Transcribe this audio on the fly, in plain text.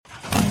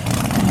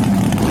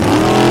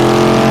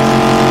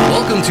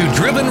Welcome to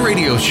Driven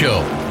Radio Show,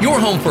 your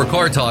home for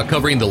car talk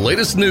covering the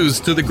latest news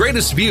to the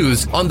greatest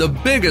views on the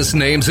biggest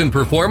names in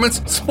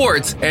performance,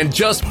 sports, and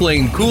just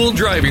plain cool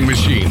driving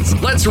machines.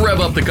 Let's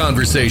rev up the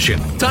conversation.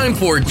 Time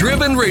for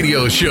Driven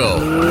Radio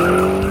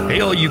Show.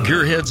 Hey, all you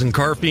gearheads and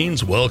car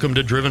fiends, welcome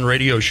to Driven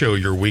Radio Show,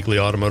 your weekly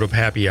automotive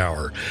happy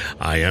hour.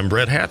 I am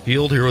Brett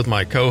Hatfield, here with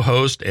my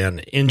co-host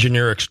and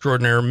engineer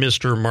extraordinaire,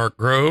 Mr. Mark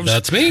Groves.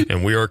 That's me.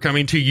 And we are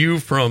coming to you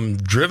from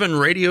Driven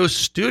Radio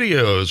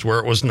Studios, where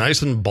it was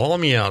nice and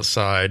balmy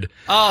outside.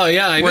 Oh,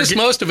 yeah, I missed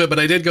most of it, but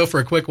I did go for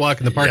a quick walk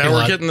in the parking lot. Yeah,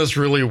 we're getting this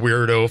really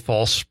weirdo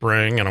fall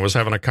spring, and I was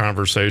having a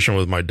conversation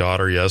with my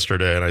daughter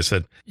yesterday, and I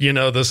said, you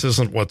know, this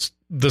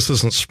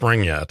isn't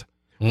spring yet.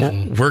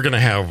 We're going to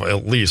have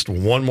at least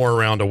one more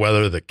round of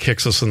weather that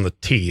kicks us in the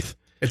teeth.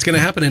 It's going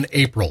to happen in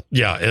April.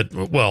 Yeah,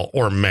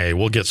 or May.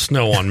 We'll get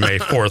snow on May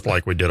 4th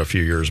like we did a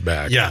few years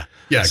back. Yeah,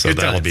 so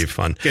that'll be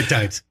fun. Good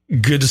times.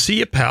 Good to see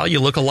you, pal. You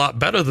look a lot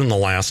better than the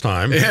last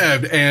time.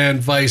 Yeah, and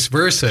vice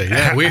versa.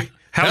 Yeah,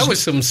 that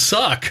was some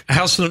suck.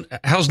 How's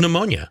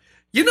pneumonia?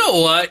 You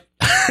know what?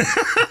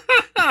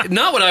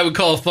 Not what I would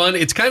call fun.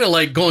 It's kind of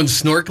like going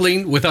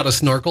snorkeling without a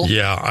snorkel.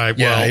 Yeah, I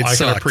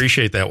can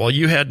appreciate that. Well,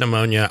 you had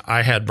pneumonia.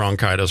 I had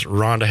bronchitis.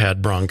 Rhonda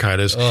had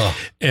bronchitis. Ugh.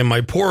 And my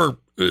poor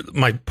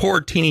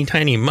teeny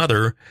tiny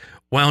mother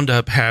wound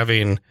up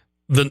having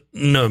the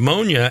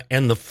pneumonia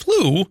and the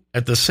flu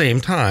at the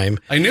same time.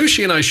 I knew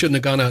she and I shouldn't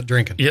have gone out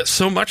drinking. Yeah,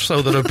 so much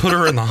so that I put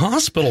her in the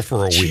hospital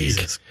for a week.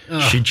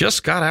 Ugh. She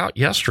just got out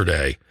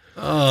yesterday.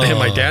 Oh. And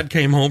my dad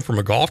came home from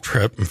a golf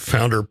trip and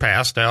found her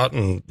passed out,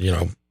 and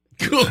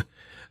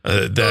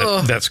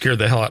that scared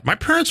the hell out. My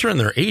parents are in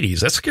their 80s.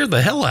 That scared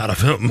the hell out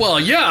of him. Well,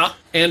 yeah,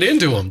 and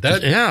into him.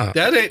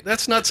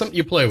 That's not something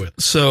you play with.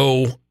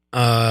 So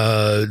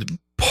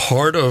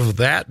part of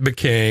that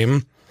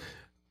became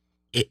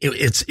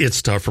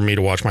it's tough for me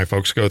to watch my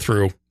folks go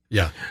through.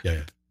 Yeah.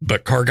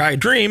 But car guy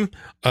dream,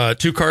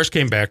 2 cars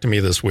came back to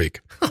me this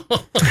week.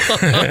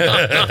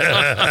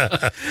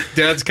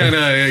 Dad's kind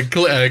of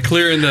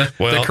clearing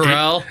the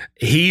corral.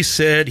 He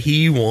said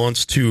he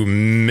wants to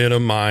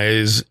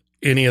minimize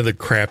any of the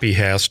crap he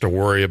has to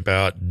worry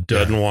about.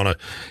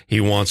 He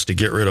wants to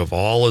get rid of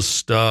all his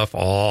stuff,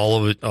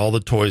 all of it, all the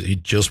toys. He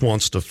just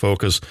wants to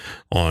focus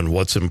on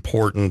what's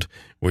important,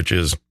 which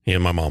is he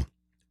and my mom.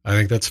 I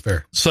think that's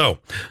fair. So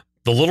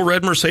the little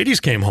red Mercedes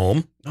came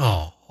home.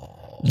 Oh.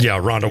 Yeah,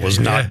 Rhonda was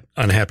not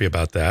unhappy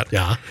about that.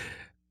 Yeah.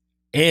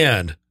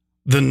 And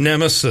the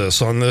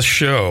nemesis on this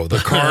show, the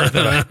car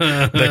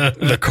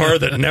the car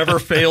that never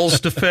fails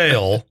to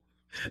fail,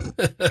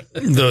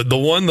 the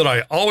one that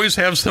I always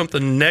have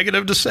something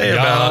negative to say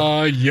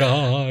about.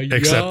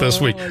 Except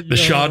this week, the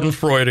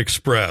Schadenfreude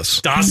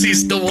Express. Das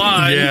ist the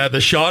one. Yeah, the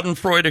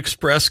Schadenfreude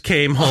Express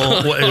came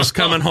home. Is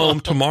coming home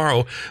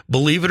tomorrow.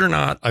 Believe it or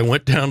not, I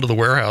went down to the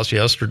warehouse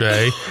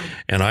yesterday,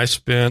 and I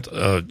spent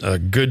a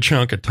good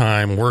chunk of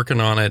time working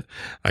on it.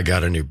 I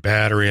got a new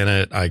battery in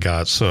it. I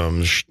got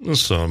some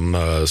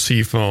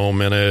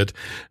seafoam in it.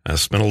 I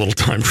spent a little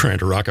time trying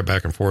to rock it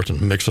back and forth and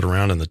mix it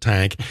around in the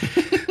tank.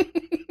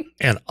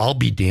 And I'll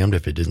be damned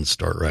if it didn't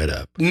start right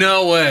up.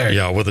 No way.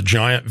 Yeah, with a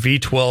giant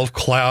V12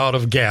 cloud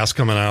of gas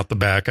coming out the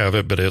back of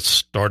it, but it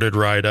started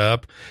right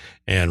up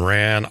and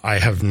ran. I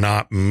have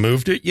not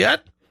moved it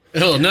yet.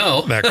 Oh,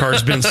 no. That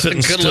car's been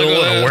sitting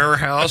still in a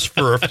warehouse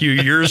for a few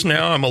years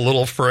now. I'm a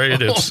little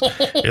afraid it's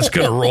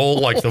going to roll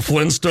like the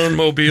Flintstone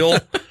mobile.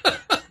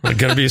 There's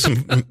going to be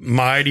some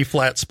mighty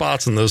flat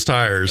spots in those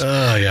tires.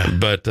 Oh, yeah.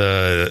 But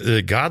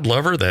God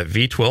love her, that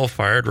V12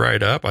 fired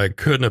right up. I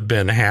couldn't have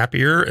been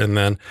happier. And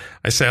then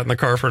I sat in the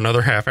car for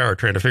another half hour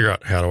trying to figure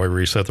out, how do I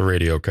reset the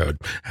radio code?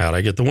 How do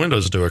I get the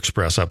windows to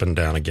express up and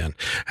down again?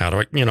 How do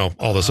I,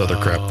 all this other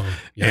crap.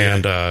 Yeah.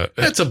 And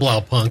that's a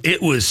Blaupunk.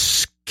 It was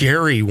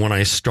scary when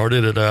I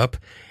started it up.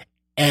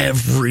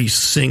 Every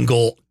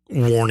single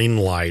warning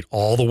light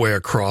all the way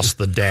across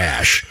the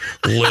dash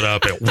lit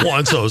up at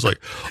once. I was like,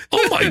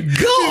 oh my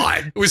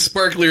God. It was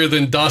sparklier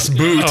than Das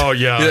Boot. Oh,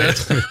 yeah.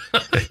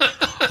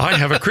 I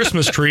have a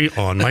Christmas tree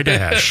on my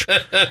dash.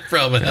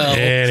 From hell.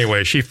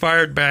 Anyway, she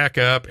fired back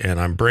up, and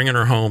I'm bringing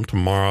her home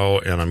tomorrow,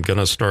 and I'm going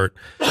to start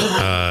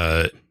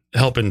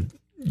helping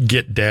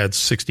get Dad's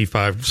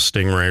 65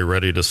 Stingray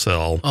ready to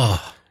sell.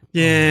 Oh.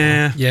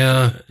 Yeah.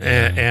 Yeah.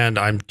 And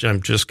I'm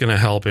just going to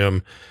help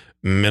him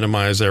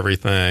minimize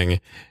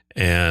everything.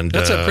 And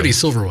that's a pretty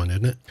silver one,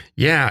 isn't it?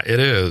 Yeah, it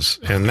is.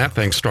 And that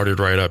thing started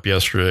right up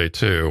yesterday,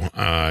 too.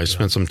 I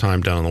spent some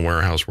time down in the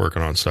warehouse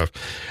working on stuff.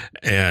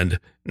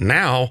 And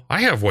now I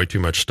have way too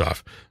much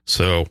stuff.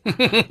 So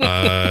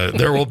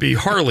there will be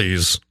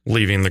Harleys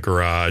leaving the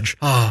garage.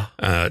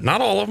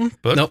 Not all of them,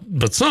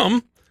 but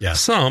some. Yeah.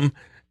 Some.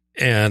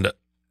 And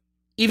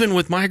even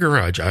with my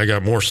garage, I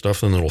got more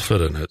stuff than it'll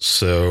fit in it.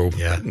 So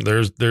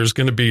there's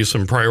going to be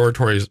some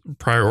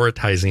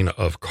prioritizing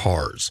of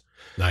cars.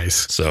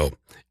 Nice. So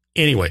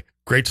anyway,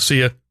 great to see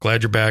you.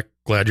 Glad you're back.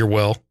 Glad you're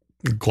well.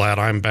 Glad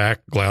I'm back.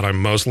 Glad I'm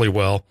mostly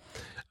well.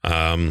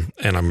 And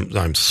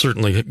I'm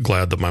certainly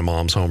glad that my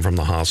mom's home from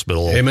the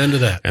hospital. Amen to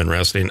that. And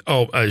resting.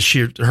 Oh,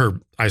 her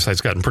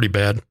eyesight's gotten pretty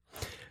bad.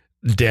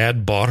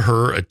 Dad bought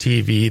her a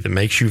TV that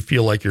makes you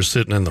feel like you're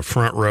sitting in the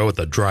front row at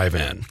the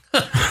drive-in.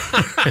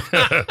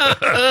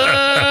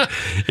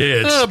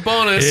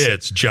 Bonus.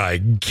 It's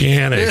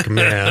gigantic,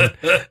 man.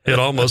 It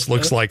almost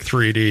looks like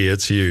 3D.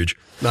 It's huge.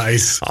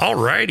 Nice. All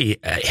righty.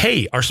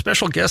 Hey, our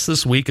special guest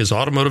this week is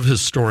automotive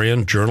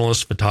historian,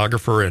 journalist,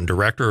 photographer, and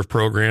director of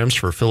programs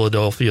for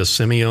Philadelphia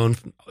Simeone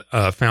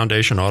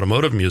Foundation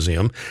Automotive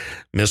Museum,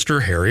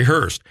 Mr. Harry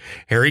Hurst.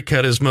 Harry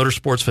cut his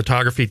motorsports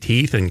photography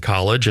teeth in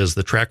college as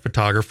the track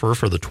photographer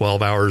for the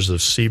 12 Hours of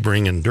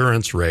Sebring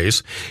endurance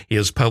race. He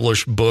has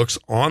published books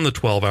on the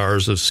 12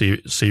 Hours of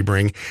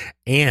Sebring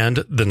and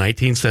the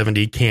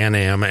 1970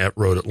 Can-Am at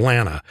Road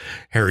Atlanta.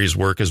 Harry's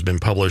work has been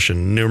published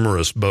in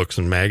numerous books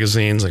and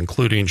magazines,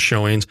 including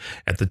showings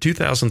at the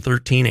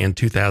 2013 and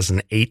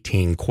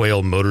 2018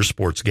 Quail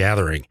Motorsports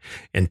Gathering.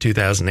 In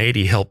 2008,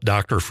 he helped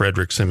Dr.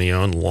 Frederick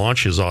Simeone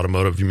launch his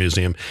automotive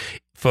museum.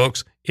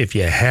 Folks, if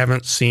you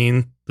haven't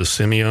seen the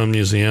Simeone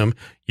Museum,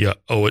 you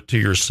owe it to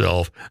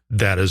yourself.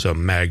 That is a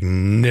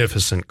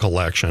magnificent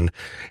collection.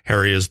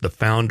 Harry is the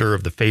founder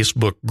of the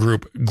Facebook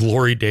group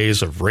Glory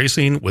Days of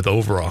Racing with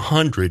over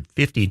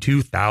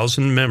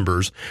 152,000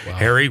 members. Wow.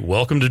 Harry,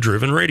 welcome to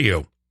Driven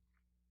Radio.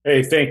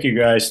 Hey, thank you,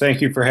 guys.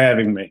 Thank you for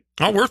having me.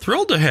 Oh, we're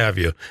thrilled to have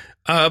you.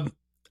 I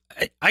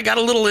got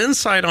a little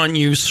insight on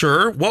you,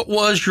 sir. What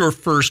was your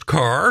first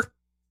car?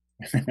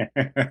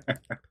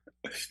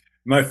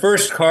 My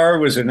first car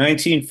was a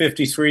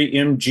 1953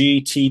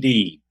 MG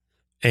TD.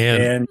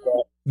 And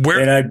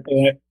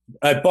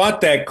I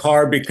bought that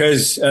car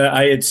because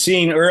I had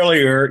seen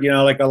earlier,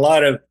 like a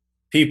lot of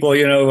people,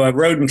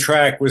 Road and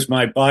Track was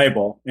my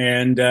Bible.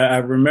 And I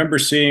remember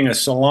seeing a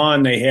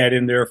salon they had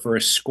in there for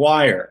a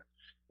Squire.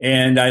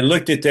 And I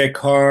looked at that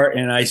car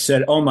and I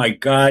said, oh, my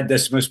God,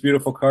 that's the most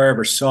beautiful car I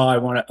ever saw. I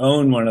want to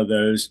own one of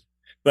those.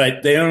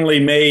 But they only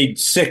made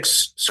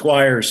 6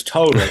 Squires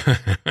total.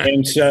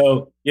 And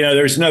so,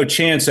 there's no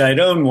chance I'd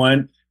own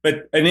one.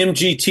 But an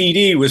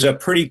MGTD was a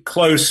pretty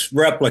close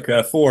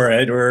replica for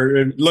it, or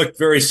it looked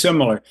very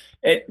similar.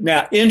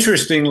 Now,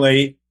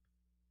 interestingly,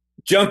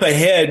 jump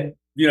ahead,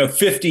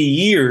 50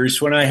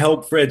 years, when I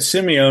helped Fred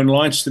Simeone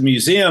launch the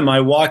museum,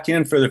 I walked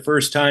in for the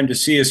first time to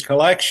see his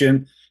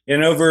collection.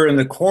 And over in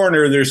the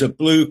corner, there's a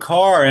blue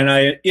car, and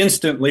I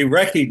instantly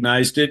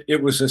recognized it.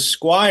 It was a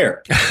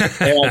Squire.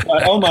 And I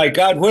thought, oh, my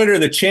God, what are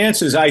the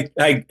chances I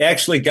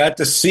actually got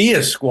to see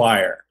a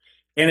Squire?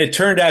 And it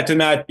turned out to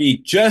not be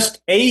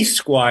just a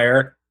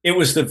Squire. It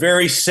was the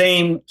very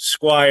same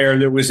Squire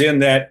that was in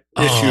that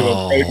issue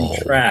of Road and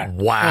Track.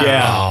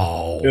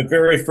 Wow. Yeah, the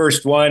very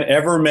first one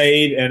ever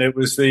made, and it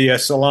was the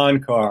salon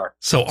car.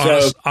 So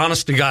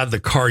honest to God, the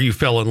car you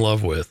fell in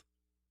love with.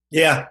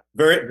 Yeah,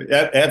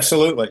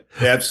 absolutely.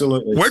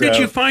 Absolutely. Where did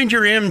you find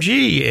your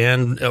MG,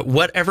 and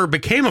whatever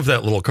became of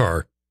that little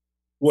car?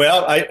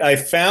 Well, I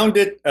found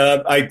it.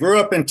 I grew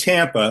up in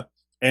Tampa,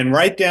 and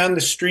right down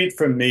the street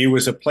from me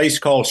was a place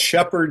called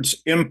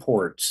Shepherd's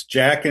Imports,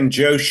 Jack and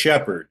Joe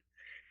Shepherd.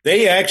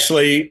 They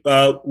actually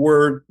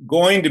were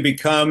going to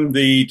become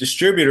the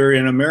distributor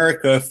in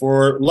America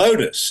for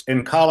Lotus,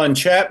 and Colin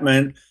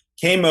Chapman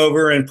came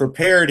over and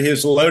prepared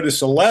his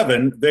Lotus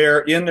 11 there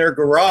in their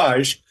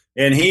garage.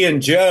 And he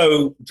and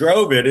Joe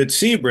drove it at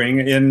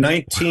Sebring in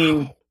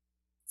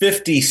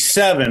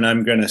 1957,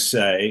 I'm going to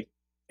say.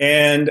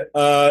 And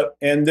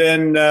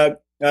then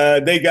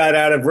they got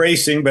out of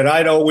racing, but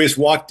I'd always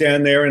walk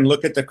down there and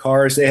look at the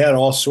cars. They had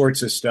all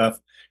sorts of stuff.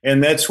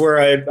 And that's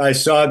where I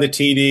saw the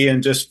TD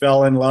and just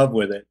fell in love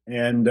with it.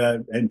 And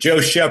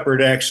Joe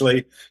Shepherd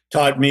actually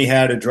taught me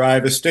how to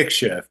drive a stick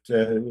shift.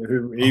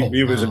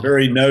 He was a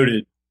very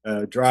noted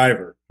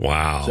driver.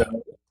 Wow. So,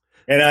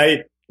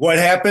 what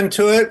happened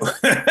to it?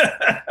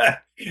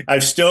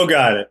 I've still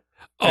got it.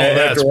 Oh,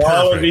 that's after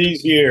all perfect. of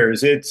these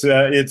years, it's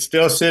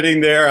still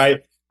sitting there.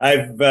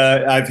 I've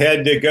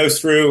had to go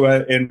through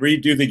and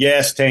redo the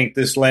gas tank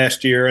this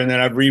last year, and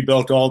then I've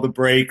rebuilt all the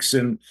brakes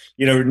and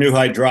new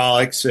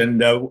hydraulics, and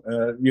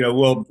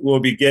we'll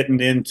be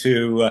getting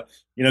into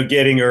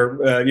getting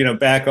her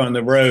back on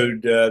the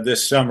road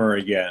this summer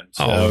again.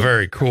 So,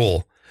 very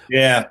cool.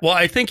 Yeah. Well,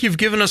 I think you've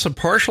given us a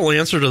partial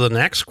answer to the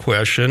next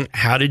question.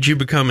 How did you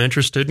become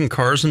interested in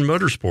cars and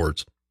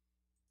motorsports?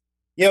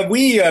 Yeah,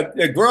 we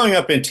growing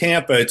up in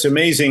Tampa, it's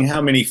amazing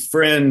how many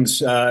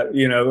friends,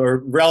 or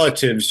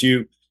relatives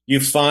you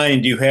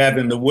find you have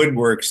in the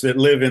woodworks that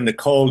live in the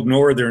cold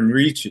northern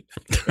region,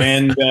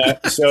 and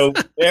so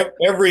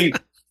every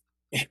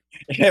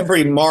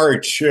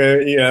March,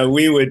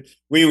 we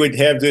would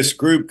have this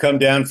group come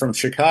down from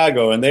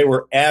Chicago, and they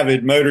were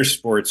avid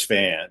motorsports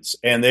fans,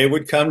 and they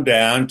would come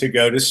down to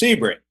go to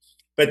Sebring,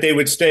 but they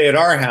would stay at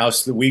our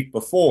house the week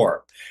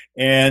before,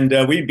 and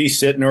we'd be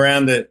sitting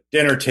around the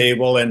dinner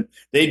table, and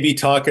they'd be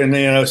talking,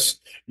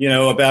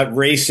 about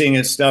racing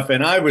and stuff,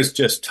 and I was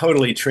just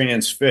totally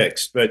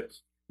transfixed, but.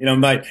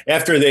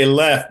 After they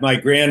left, my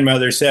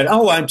grandmother said,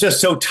 "Oh, I'm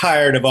just so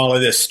tired of all of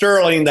this,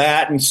 Sterling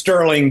that and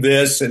Sterling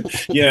this," and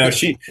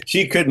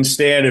she couldn't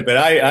stand it. But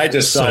I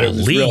just thought it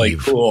was really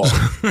cool.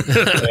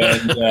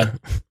 And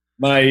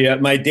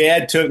My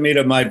dad took me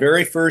to my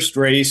very first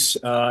race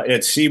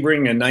at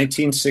Sebring in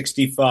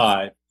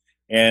 1965.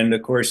 And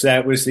of course,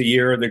 that was the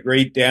year of the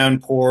great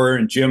downpour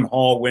and Jim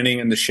Hall winning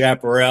in the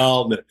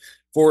Chaparral, the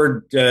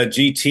Ford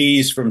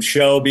GTs from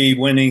Shelby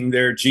winning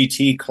their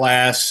GT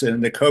class,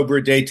 and the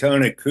Cobra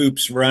Daytona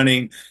Coupes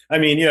running. I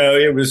mean,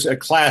 it was a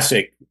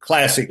classic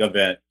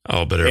event.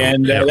 Oh, but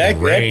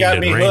that got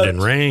me hooked.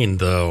 And rained,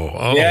 though.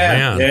 Oh,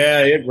 yeah, man.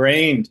 Yeah, it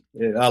rained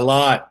a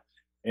lot.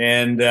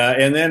 And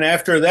then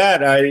after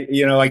that,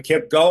 I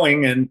kept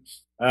going. And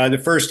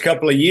the first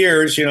couple of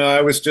years,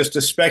 I was just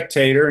a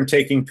spectator and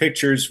taking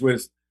pictures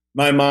with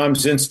my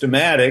mom's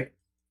Instamatic.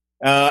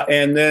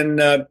 And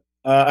then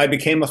I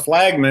became a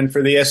flagman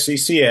for the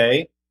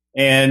SCCA.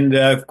 And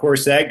of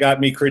course, that got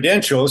me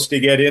credentials to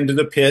get into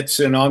the pits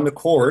and on the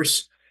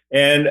course.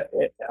 And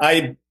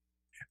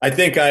I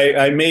think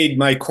I made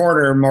my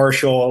corner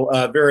marshal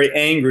very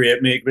angry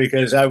at me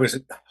because I was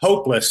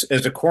hopeless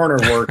as a corner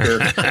worker,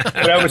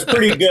 but I was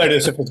pretty good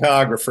as a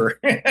photographer.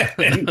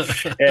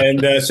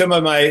 and some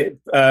of my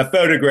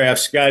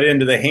photographs got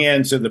into the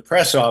hands of the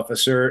press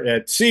officer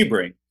at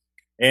Sebring.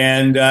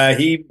 And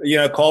he,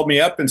 called me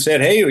up and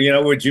said, "Hey,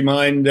 would you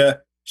mind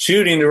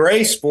shooting the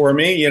race for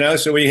me?"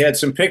 So we had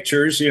some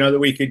pictures, that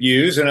we could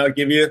use, and I'll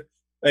give you,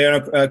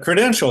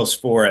 credentials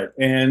for it.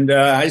 And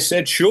I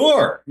said,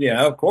 "Sure,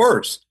 of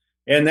course."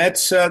 And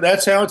that's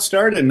how it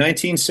started in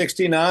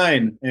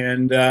 1969.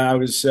 And I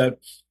was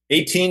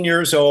 18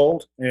 years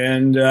old,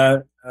 and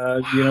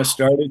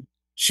started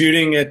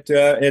shooting at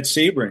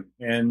Sebring.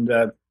 And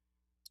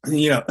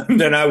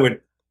then I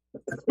would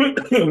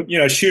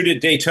shoot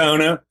at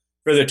Daytona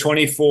for the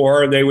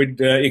 24. They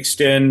would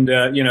extend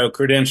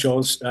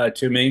credentials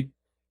to me,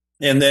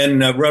 and then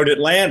rode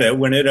Atlanta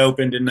when it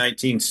opened in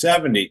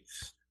 1970.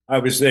 I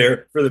was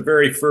there for the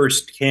very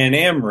first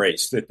Can-Am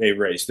race that they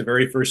raced, the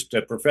very first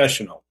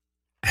professional.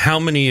 How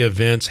many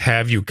events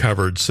have you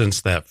covered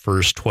since that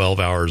first 12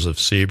 hours of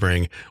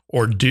Sebring,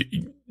 or do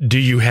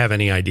you have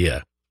any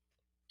idea?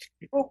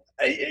 Well,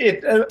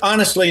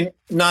 honestly,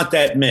 not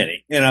that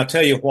many, and I'll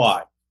tell you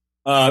why.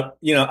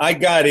 I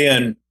got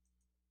in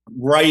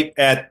right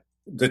at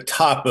the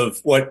top of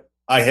what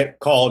I have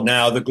called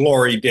now the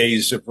glory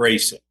days of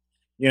racing,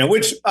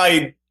 which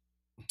I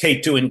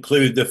take to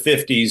include the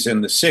 50s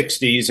and the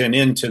 60s and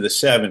into the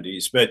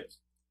 70s. But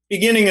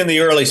beginning in the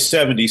early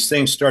 70s,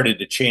 things started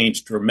to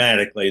change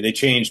dramatically. They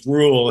changed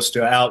rules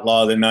to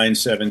outlaw the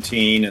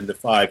 917 and the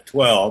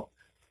 512.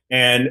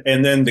 And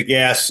then the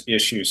gas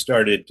issue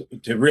started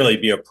to really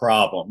be a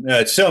problem.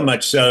 So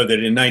much so that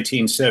in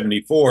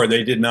 1974,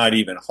 they did not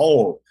even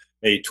hold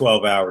a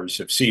 12 hours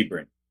of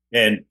Sebring.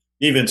 And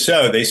even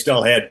so, they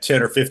still had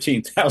 10 or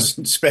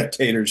 15,000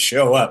 spectators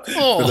show up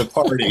for the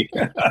party.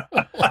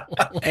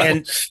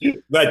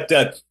 But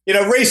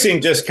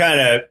racing just kind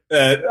of,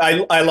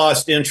 I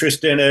lost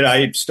interest in it.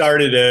 I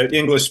started an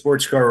English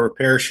sports car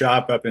repair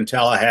shop up in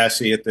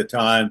Tallahassee at the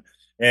time,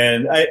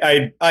 and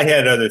I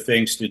had other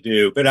things to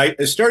do. But I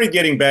started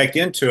getting back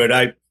into it.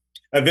 I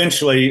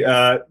eventually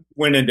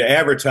went into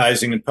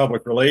advertising and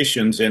public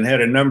relations and had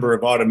a number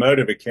of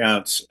automotive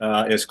accounts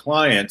as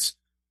clients.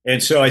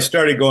 And so I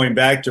started going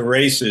back to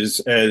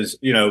races as,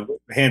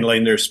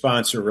 handling their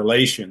sponsor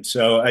relations.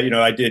 So,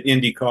 I did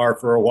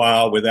IndyCar for a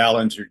while with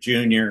Allenzer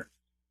Jr.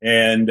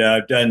 and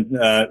done,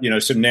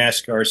 some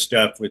NASCAR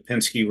stuff with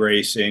Penske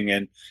Racing.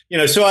 And,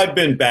 so I've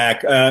been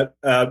back.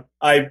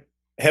 I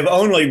have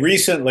only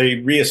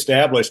recently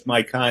reestablished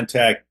my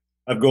contact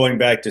of going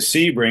back to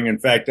Sebring. In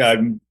fact,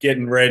 I'm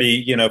getting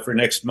ready, for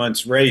next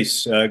month's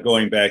race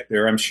going back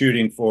there. I'm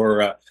shooting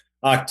for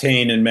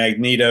Octane and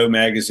Magneto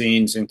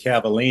magazines in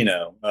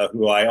Cavallino,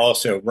 who I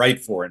also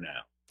write for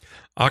now.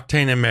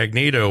 Octane and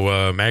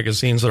Magneto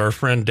magazines that our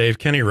friend Dave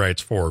Kenny writes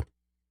for.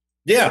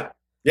 Yeah,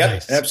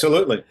 nice.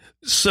 Absolutely.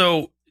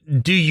 So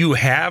do you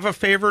have a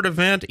favorite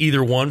event,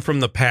 either one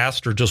from the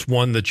past or just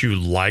one that you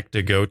like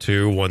to go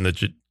to, one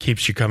that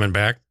keeps you coming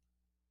back?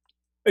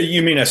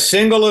 You mean a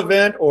single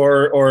event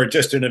or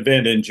just an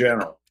event in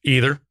general?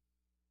 Either.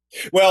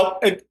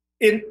 Well,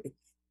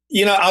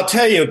 I'll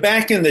tell you,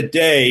 back in the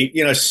day,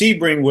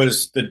 Sebring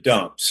was the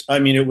dumps. I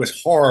mean, it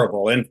was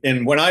horrible.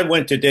 And when I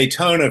went to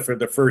Daytona for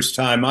the first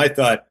time, I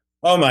thought,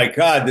 oh, my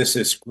God, this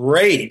is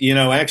great.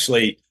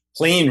 Actually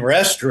clean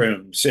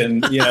restrooms.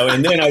 And,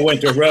 and then I went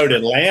to Road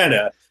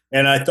Atlanta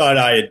and I thought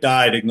I had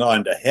died and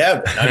gone to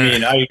heaven. I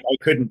mean, I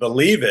couldn't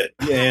believe it.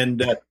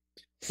 And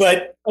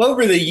but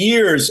over the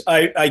years,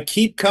 I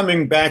keep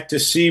coming back to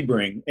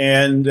Sebring.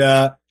 And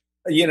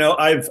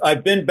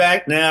I've been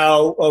back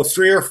now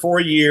 3 or 4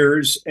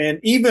 years, and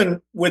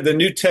even with the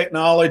new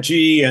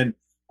technology, and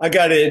I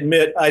got to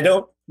admit, I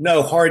don't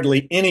know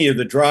hardly any of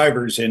the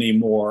drivers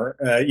anymore,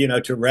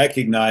 to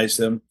recognize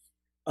them.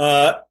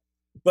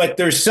 But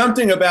there's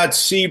something about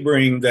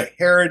Sebring, the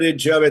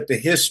heritage of it, the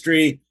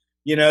history,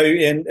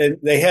 and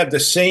they have the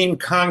same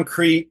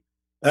concrete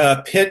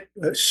pit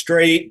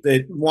straight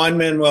that Juan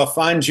Manuel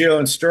Fangio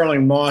and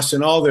Sterling Moss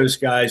and all those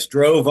guys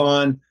drove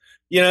on.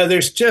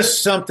 There's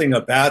just something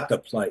about the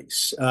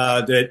place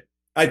that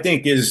I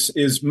think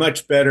is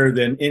much better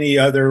than any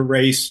other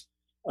race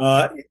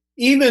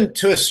even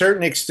to a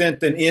certain extent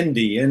than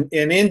Indy, and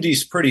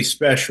Indy's pretty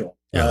special.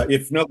 Yeah.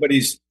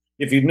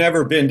 If you've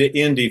never been to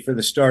Indy for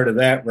the start of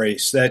that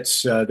race,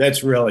 that's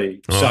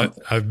really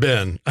something. I've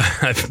been.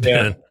 I've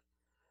been.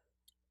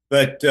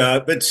 But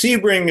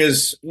Sebring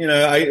is,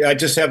 I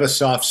just have a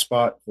soft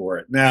spot for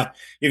it. Now,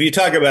 if you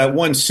talk about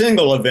one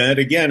single event,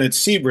 again, it's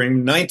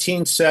Sebring,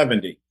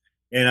 1970.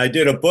 And I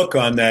did a book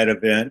on that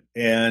event.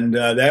 And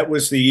that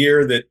was the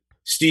year that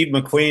Steve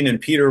McQueen and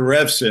Peter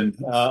Revson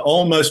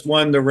almost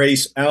won the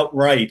race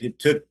outright. It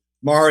took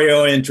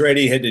Mario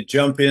Andretti had to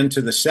jump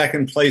into the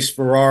second place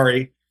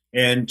Ferrari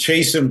and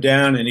chase him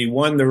down, and he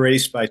won the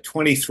race by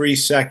 23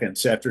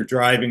 seconds after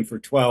driving for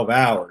 12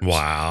 hours.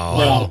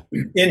 Wow. Now,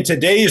 in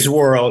today's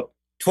world,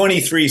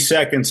 23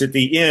 seconds at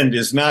the end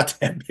is not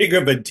that big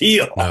of a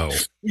deal. No.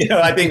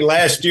 I think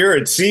last year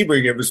at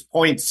Sebring, it was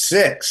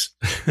 0.6,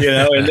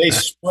 and they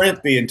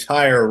sprint the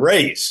entire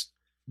race.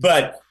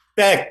 But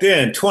back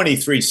then,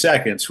 23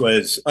 seconds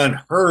was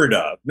unheard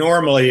of.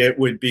 Normally, it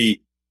would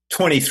be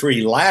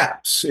 23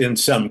 laps in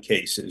some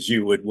cases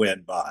you would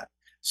win by.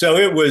 So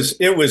it was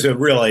a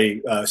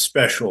really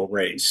special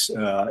race,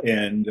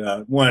 and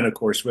one, of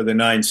course, with a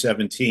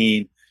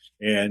 917,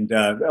 and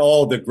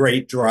all the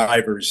great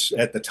drivers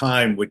at the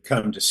time would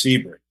come to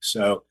Sebring.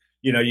 So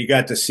you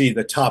got to see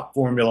the top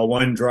Formula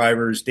One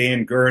drivers.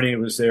 Dan Gurney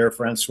was there,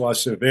 Francois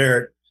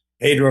Savert,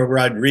 Pedro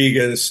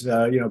Rodriguez,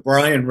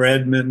 Brian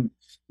Redmond.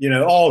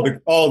 All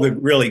the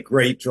really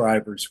great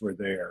drivers were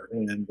there,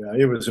 and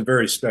it was a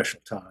very special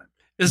time.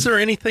 Is there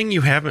anything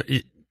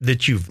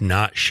that you've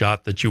not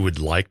shot that you would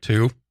like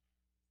to?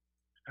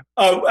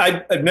 Oh,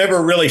 I've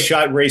never really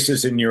shot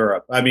races in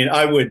Europe. I mean,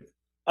 I would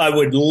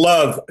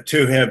love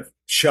to have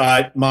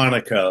shot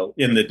Monaco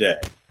in the day.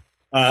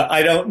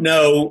 I don't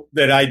know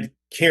that I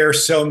care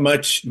so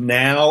much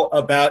now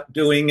about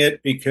doing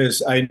it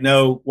because I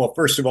know, well,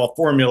 first of all,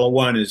 Formula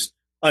One is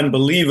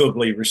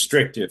unbelievably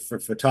restrictive for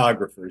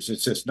photographers.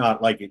 It's just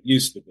not like it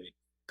used to be.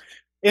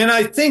 And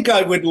I think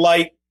I would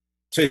like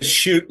to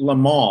shoot Le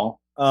Mans.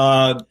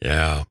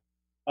 Yeah.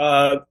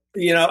 I'm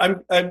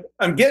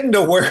getting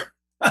to where,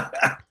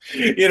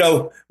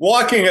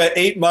 walking an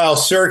 8-mile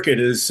circuit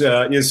is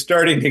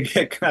starting to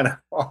get kind of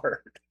hard.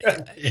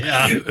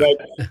 Yeah.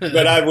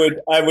 but I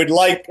would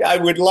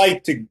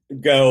like to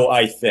go,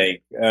 I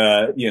think,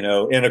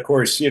 and of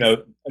course,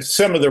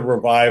 some of the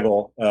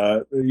revival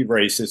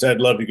races.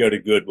 I'd love to go to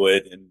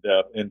Goodwood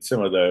and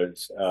some of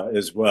those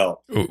as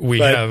well. We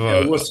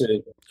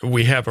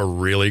have a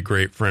really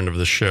great friend of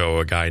the show,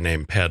 a guy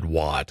named Ped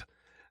Watt,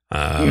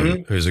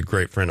 who's a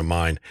great friend of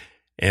mine.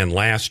 And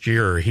last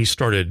year he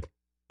started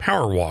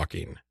power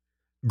walking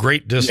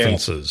great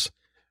distances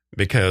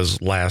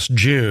because last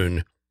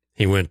June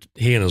he and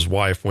his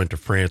wife went to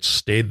France,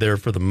 stayed there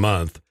for the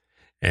month,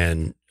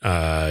 and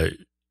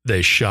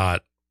they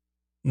shot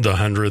the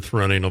 100th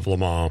running of Le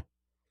Mans.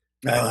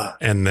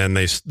 And then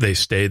they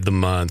stayed the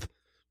month,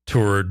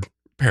 toured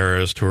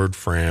Paris, toured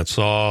France,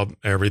 saw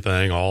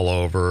everything all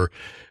over.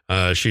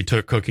 She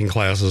took cooking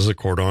classes at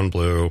Cordon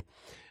Bleu,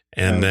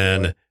 and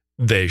then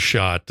they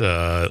shot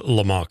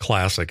Le Mans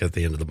Classic at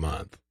the end of the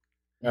month.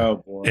 Oh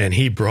boy! And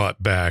he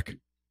brought back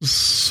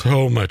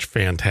so much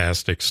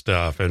fantastic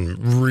stuff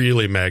and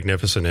really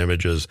magnificent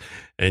images.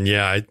 And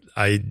yeah,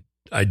 I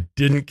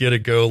didn't get a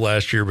go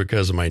last year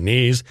because of my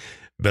knees,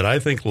 but I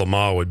think Le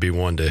Mans would be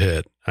one to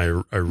hit. I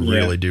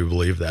really do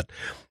believe that.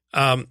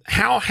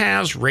 How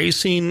has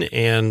racing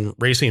and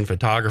racing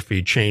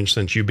photography changed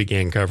since you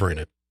began covering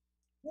it?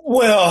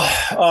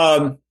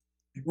 Well,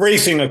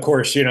 racing, of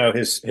course,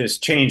 has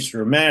changed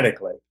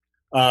dramatically.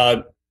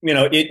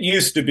 It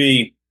used to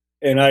be,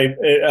 and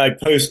I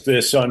post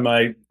this on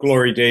my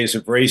Glory Days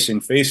of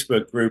Racing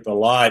Facebook group a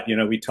lot.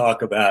 We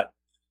talk about,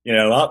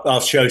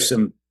 I'll show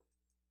some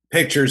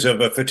pictures of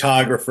a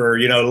photographer,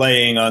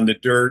 laying on the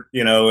dirt,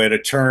 at a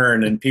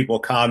turn, and people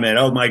comment,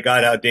 "Oh my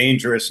God, how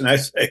dangerous!" And I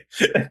say,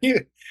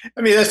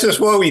 that's just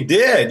what we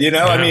did.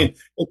 I mean,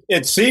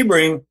 at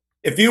Sebring,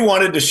 if you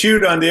wanted to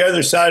shoot on the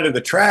other side of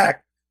the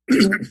track,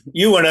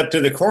 you went up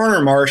to the corner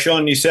marshal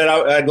and you said,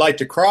 "I'd like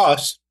to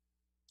cross,"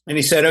 and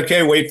he said,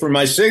 "Okay, wait for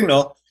my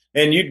signal."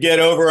 And you'd get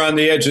over on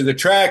the edge of the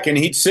track and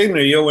he'd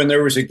signal you when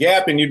there was a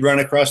gap and you'd run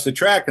across the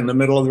track in the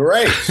middle of the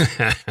race.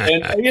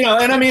 And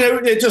I mean,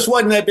 it just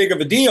wasn't that big of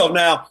a deal.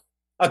 Now,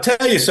 I'll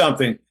tell you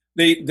something.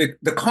 The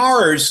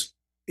cars,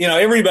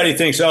 everybody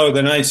thinks, oh,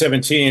 the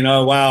 917,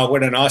 oh, wow,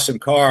 what an awesome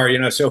car,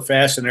 so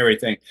fast and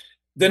everything.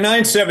 The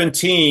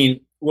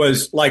 917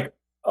 was like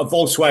a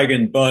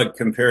Volkswagen Bug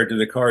compared to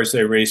the cars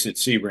they race at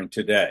Sebring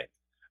today.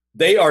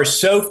 They are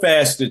so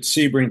fast at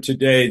Sebring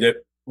today that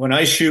when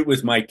I shoot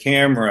with my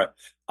camera,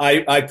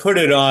 I put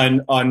it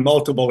on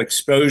multiple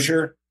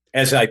exposure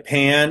as I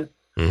pan,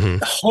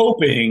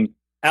 hoping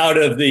out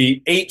of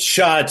the 8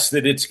 shots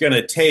that it's going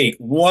to take,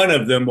 one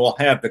of them will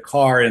have the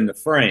car in the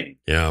frame.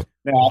 Yeah.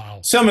 Now,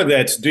 some of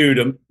that's due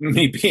to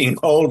me being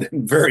old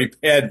and very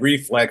bad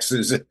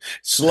reflexes,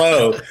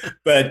 slow,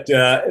 but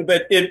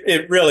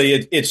it really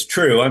it's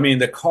true. I mean,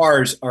 the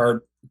cars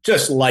are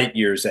just light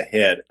years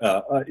ahead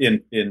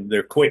in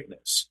their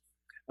quickness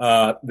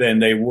than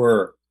they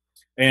were.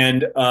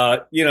 And,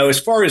 as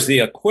far as the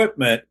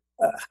equipment,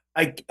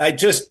 I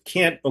just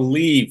can't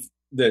believe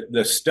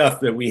the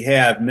stuff that we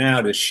have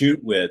now to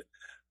shoot with.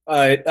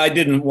 I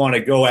didn't want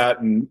to go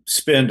out and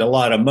spend a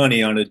lot of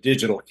money on a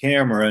digital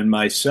camera. And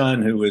my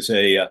son, who was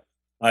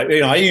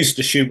I used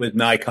to shoot with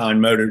Nikon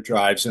motor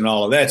drives and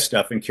all of that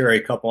stuff and carry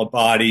a couple of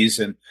bodies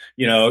and,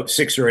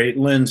 6 or 8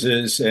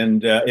 lenses.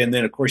 And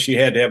then, of course, you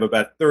had to have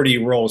about 30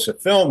 rolls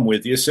of film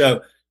with you.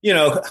 So,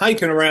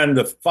 hiking around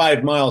the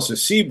 5 miles of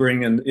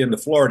Sebring in the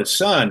Florida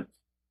sun,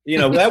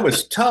 that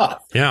was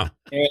tough. Yeah.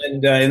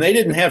 And they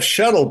didn't have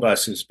shuttle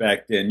buses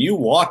back then. You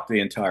walked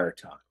the entire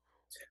time.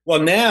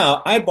 Well,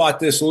 now I bought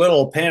this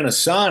little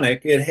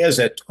Panasonic. It has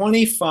a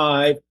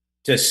 25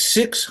 to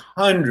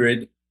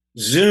 600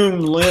 zoom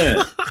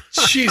lens.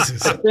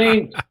 Jesus.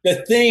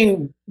 The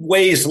thing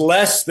weighs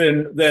less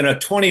than a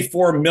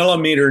 24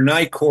 millimeter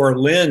Nikkor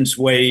lens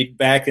weighed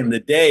back in the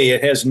day.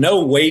 It has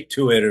no weight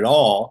to it at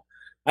all.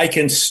 I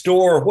can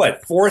store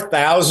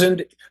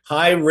 4,000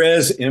 high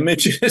res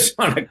images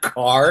on a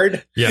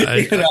card. Yeah,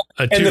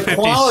 a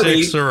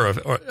 256 or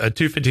a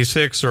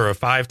 256 or a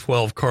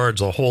 512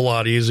 card's a whole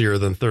lot easier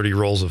than 30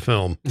 rolls of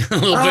film.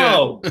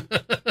 Well,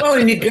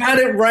 and you got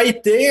it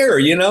right there.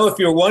 If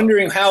you're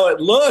wondering how it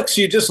looks,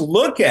 you just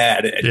look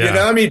at it.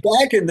 Yeah.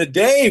 Back in the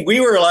day, we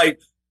were like,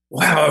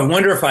 wow, I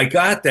wonder if I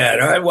got that.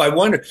 I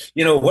wonder,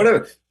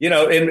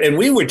 and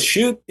we would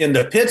shoot in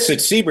the pits at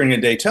Sebring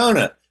and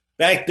Daytona.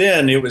 Back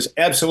then, it was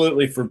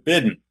absolutely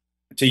forbidden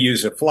to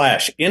use a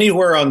flash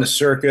anywhere on the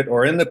circuit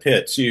or in the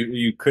pits.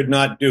 You could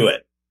not do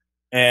it,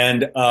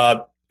 and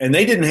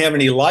they didn't have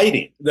any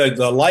lighting.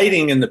 The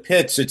lighting in the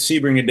pits at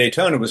Sebring and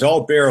Daytona was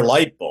all bare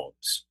light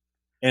bulbs,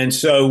 and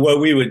so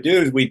what we would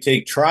do is we'd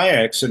take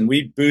Tri-X and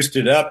we'd boost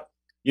it up,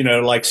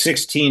 like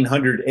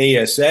 1600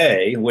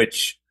 ASA,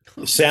 which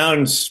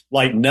sounds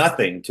like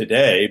nothing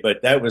today,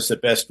 but that was the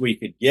best we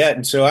could get.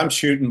 And so I'm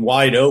shooting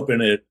wide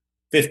open at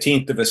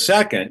 15th of a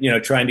second,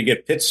 trying to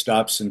get pit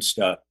stops and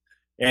stuff.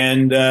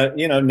 And,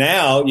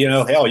 now,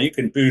 hell, you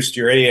can boost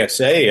your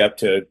ASA up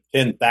to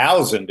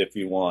 10,000 if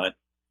you want.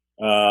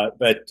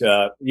 But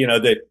the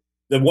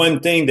one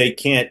thing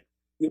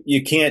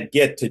you can't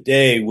get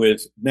today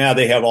with now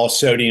they have all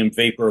sodium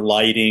vapor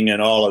lighting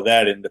and all of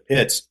that in the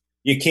pits.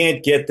 You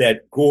can't get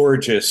that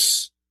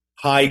gorgeous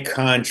high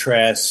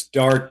contrast,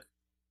 dark,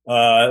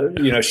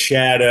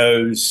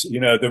 shadows,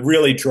 the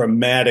really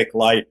dramatic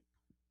light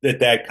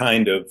that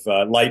kind of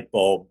light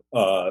bulb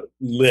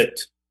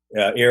lit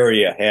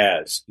area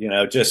has,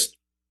 that's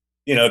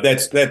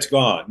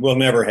gone. We'll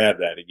never have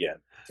that again,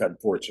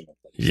 unfortunately.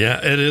 Yeah,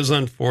 it is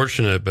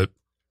unfortunate, but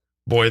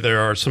boy,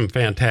 there are some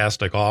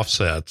fantastic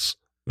offsets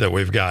that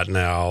we've got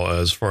now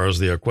as far as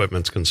the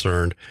equipment's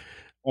concerned.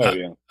 Oh,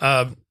 yeah.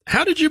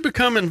 How did you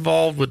become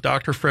involved with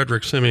Dr.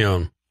 Frederick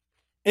Simeone?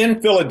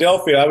 In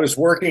Philadelphia, I was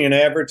working in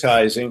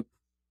advertising.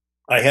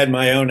 I had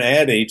my own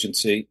ad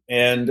agency,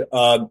 and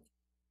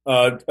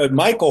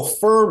Michael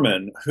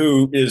Furman,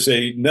 who is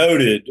a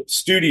noted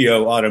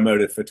studio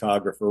automotive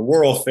photographer,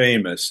 world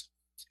famous.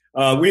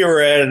 We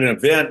were at an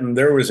event and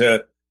there was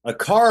a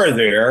car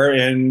there,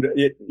 and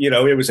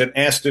it was an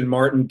Aston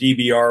Martin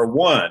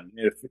DBR1.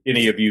 If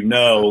any of you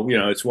know,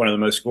 it's one of the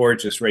most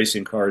gorgeous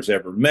racing cars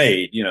ever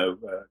made.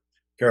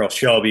 Carroll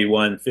Shelby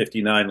won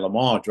 59 Le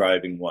Mans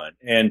driving one.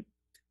 And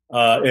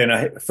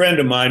a friend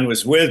of mine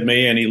was with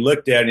me, and he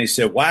looked at it and he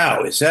said,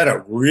 wow, is that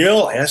a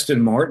real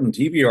Aston Martin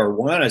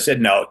DBR1? I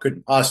said, no, it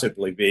couldn't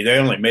possibly be. They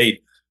only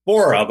made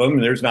 4 of them.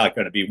 There's not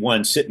going to be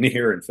one sitting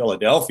here in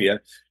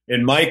Philadelphia.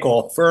 And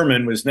Michael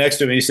Furman was next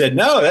to me. He said,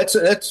 no, that's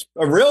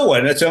a real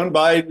one. That's owned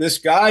by this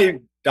guy,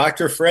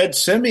 Dr. Fred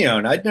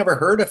Simeone. I'd never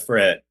heard of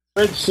Fred.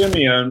 Fred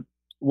Simeone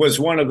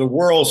was one of the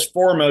world's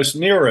foremost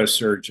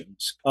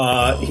neurosurgeons.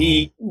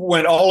 He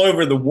went all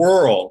over the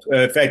world.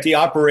 In fact, he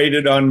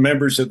operated on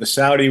members of the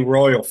Saudi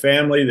royal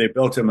family. They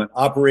built him an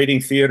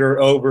operating theater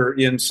over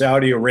in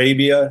Saudi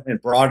Arabia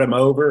and brought him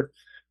over.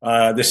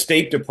 The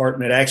State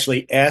Department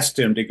actually asked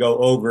him to go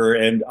over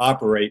and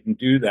operate and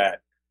do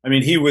that. I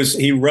mean,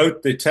 he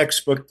wrote the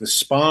textbook, The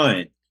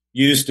Spine,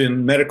 used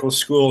in medical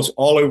schools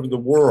all over the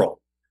world.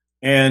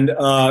 And,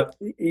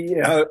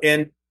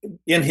 and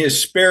in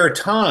his spare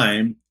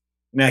time,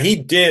 now,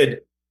 he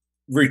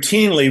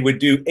would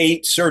do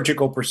 8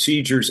 surgical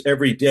procedures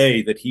every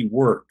day that he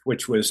worked,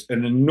 which was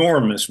an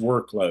enormous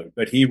workload,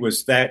 but he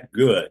was that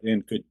good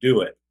and could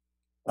do it.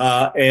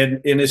 And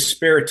in his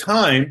spare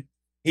time,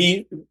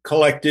 he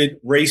collected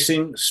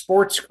racing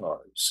sports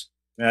cars.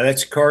 Now,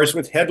 that's cars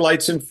with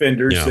headlights and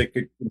fenders that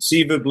could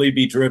conceivably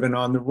be driven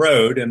on the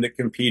road and that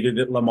competed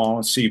at Le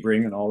Mans,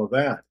 Sebring, and all of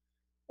that.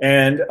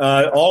 And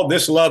all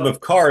this love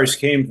of cars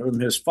came from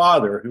his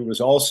father, who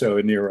was also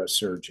a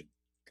neurosurgeon.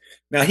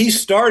 Now, he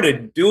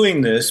started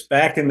doing this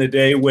back in the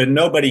day when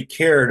nobody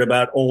cared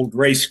about old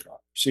race cars.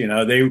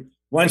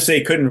 Once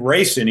they couldn't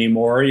race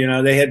anymore,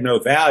 they had no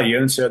value.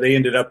 And so they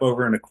ended up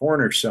over in a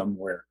corner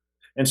somewhere.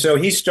 And so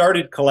he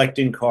started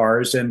collecting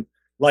cars, and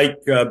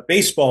like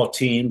baseball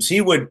teams,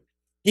 he would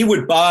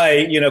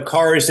buy,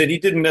 cars that he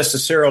didn't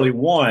necessarily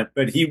want,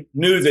 but he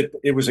knew that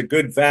it was a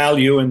good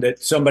value and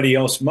that somebody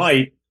else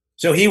might.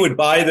 So he would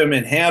buy them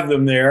and have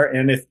them there.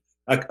 And if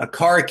a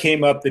car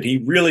came up that he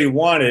really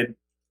wanted,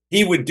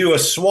 he would do a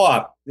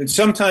swap, and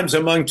sometimes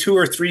among 2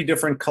 or 3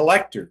 different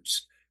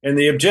collectors. And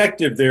the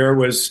objective there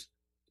was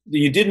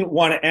you didn't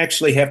want to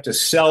actually have to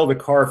sell the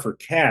car for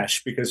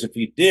cash, because if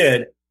you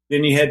did,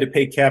 then you had to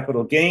pay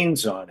capital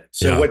gains on it.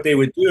 So what they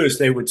would do is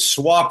they would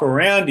swap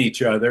around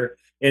each other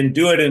and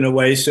do it in a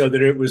way so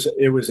that it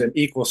was an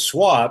equal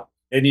swap,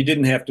 and you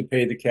didn't have to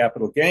pay the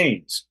capital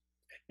gains.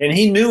 And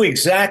he knew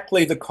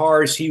exactly the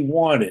cars he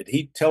wanted.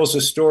 He tells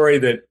a story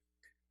that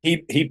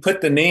he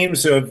put the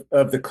names of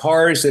the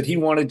cars that he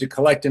wanted to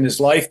collect in his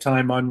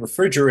lifetime on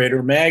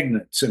refrigerator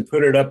magnets and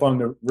put it up on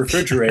the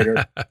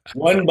refrigerator.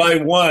 One by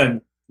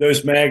one,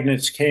 those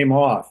magnets came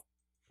off.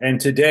 And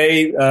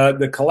today,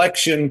 the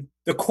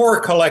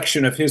core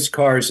collection of his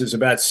cars is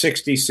about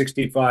 60,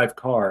 65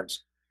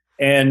 cars.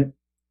 And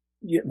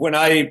when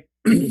I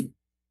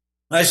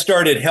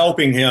started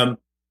helping him,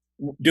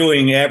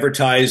 doing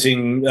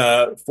advertising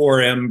for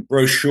him,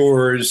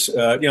 brochures,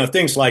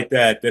 things like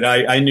that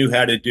I knew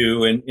how to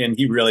do, and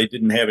he really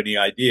didn't have any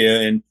idea.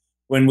 And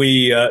when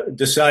we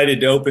decided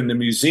to open the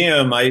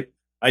museum, I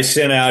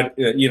sent out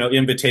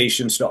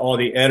invitations to all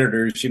the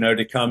editors,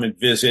 to come and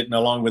visit, and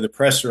along with a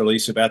press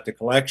release about the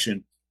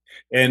collection.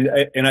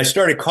 And I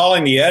started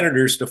calling the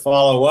editors to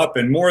follow up,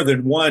 and more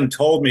than one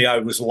told me I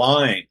was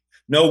lying.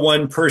 No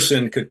one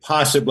person could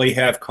possibly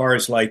have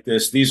cars like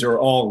this. These are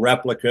all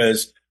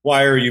replicas.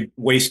 Why are you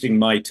wasting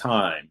my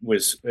time?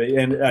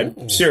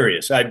 I'm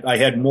serious. I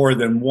had more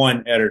than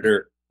one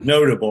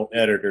notable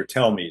editor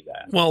tell me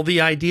that. Well, the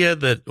idea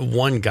that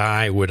one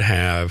guy would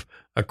have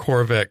a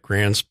Corvette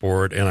Grand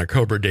Sport and a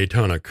Cobra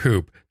Daytona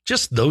Coupe,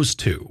 just those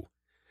two.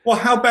 Well,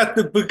 how about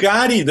the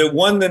Bugatti that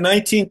won the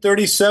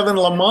 1937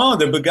 Le Mans,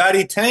 the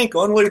Bugatti tank,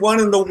 only one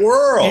in the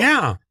world?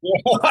 Yeah.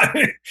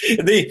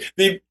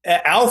 The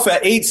Alfa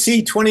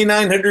 8C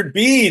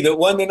 2900B that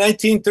won the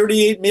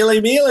 1938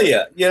 Mille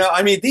Miglia.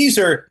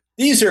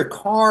 These are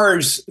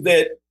cars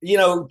that,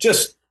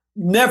 just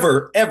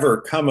never,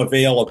 ever come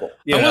available.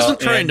 I wasn't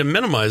trying to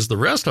minimize the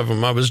rest of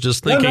them. I was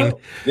just thinking,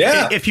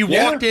 if you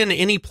walked in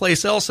any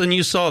place else and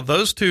you saw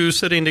those two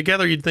sitting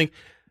together, you'd think,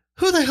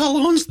 who the hell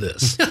owns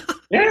this?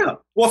 Yeah.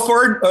 Well,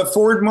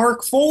 Ford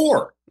Mark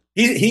IV.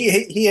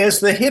 He has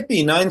the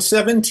Hippie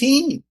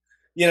 917.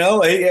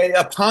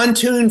 A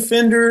pontoon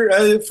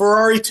fender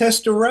Ferrari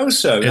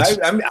Testarossa.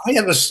 I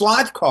have a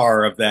slot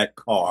car of that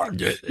car.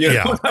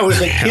 When I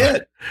was a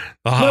kid.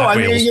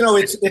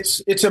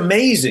 It's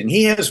amazing.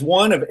 He has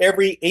one of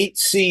every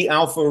 8C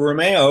Alfa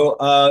Romeo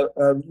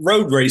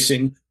road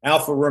racing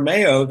Alfa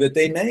Romeo that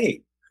they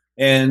made.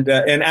 And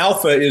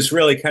Alfa is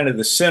really kind of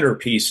the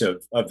centerpiece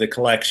of the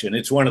collection.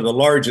 It's one of the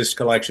largest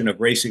collection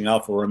of racing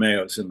Alfa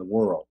Romeos in the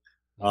world.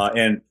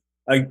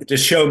 To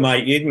show my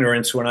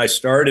ignorance, when I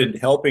started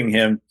helping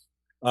him,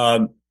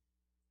 I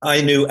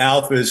knew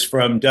Alfas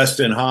from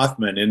Dustin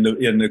Hoffman in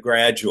The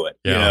Graduate.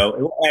 Yeah.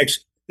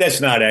 Actually, that's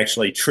not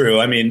actually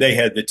true. I mean, they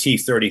had the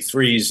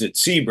T33s at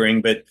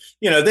Sebring, but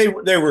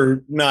they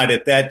were not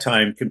at that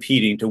time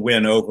competing to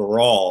win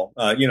overall.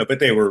 But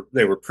they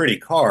were pretty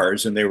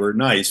cars and they were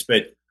nice.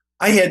 But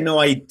I had no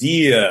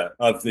idea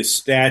of the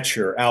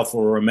stature Alfa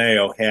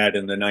Romeo had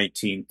in the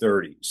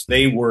 1930s.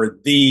 They were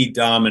the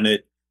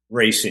dominant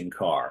racing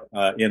car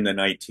in the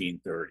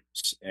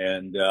 1930s,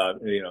 and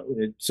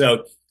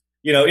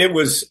it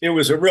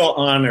was a real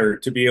honor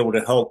to be able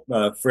to help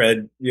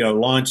Fred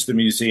launch the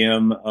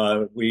museum.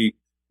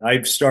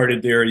 I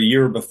started there a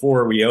year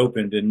before we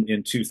opened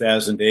in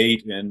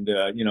 2008, and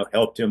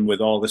helped him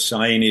with all the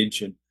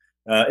signage and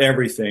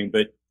everything.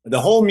 But the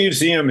whole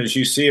museum, as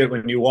you see it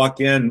when you walk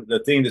in, the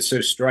thing that's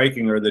so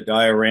striking are the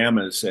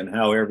dioramas and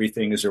how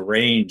everything is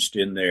arranged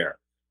in there.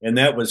 And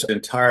that was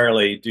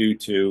entirely due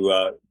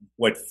to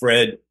what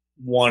Fred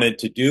wanted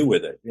to do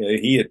with it.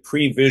 He had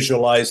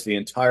pre-visualized the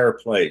entire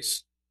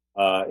place.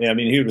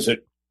 He was a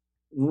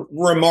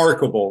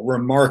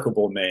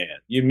remarkable man.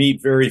 You meet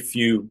very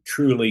few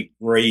truly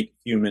great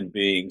human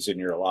beings in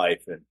your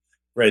life, and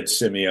Fred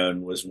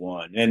Simeone was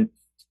one. And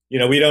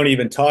we don't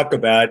even talk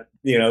about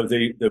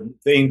the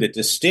thing that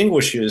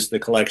distinguishes the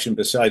collection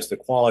besides the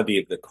quality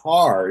of the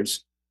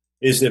cars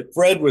is that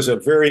Fred was a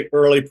very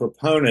early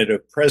proponent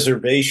of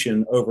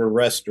preservation over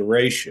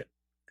restoration.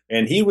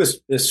 And he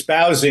was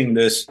espousing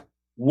this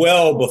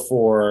well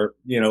before,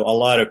 a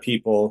lot of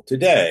people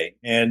today.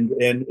 And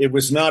it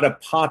was not a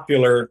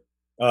popular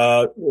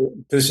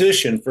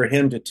position for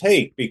him to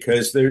take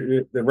because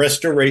the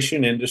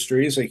restoration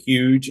industry is a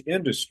huge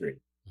industry.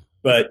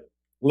 But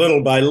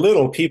little by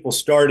little, people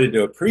started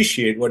to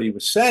appreciate what he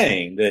was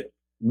saying, that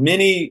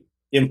many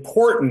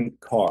important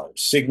cars,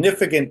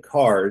 significant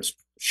cars,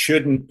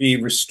 shouldn't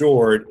be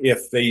restored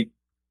if it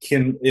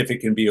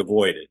can be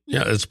avoided.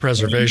 Yeah, it's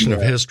preservation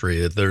of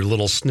history. They're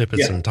little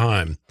snippets in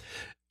time.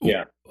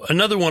 Yeah.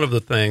 Another one of the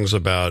things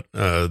about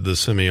the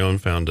Simeone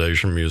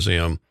Foundation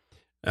Museum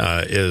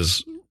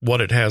is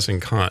what it has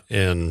in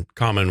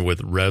common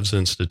with Revs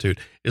Institute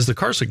is the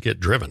cars that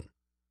get driven.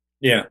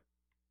 Yeah.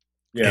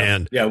 Yeah.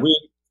 And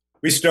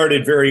we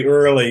started very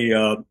early,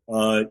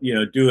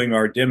 doing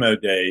our demo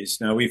days.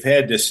 Now we've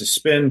had to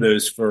suspend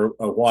those for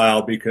a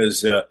while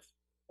because,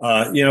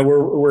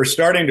 we're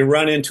starting to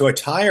run into a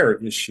tire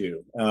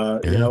issue.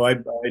 I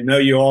know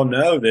you all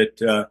know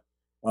that,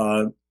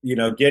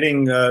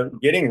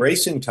 getting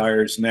racing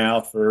tires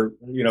now for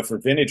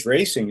vintage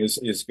racing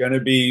is going to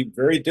be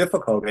very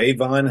difficult.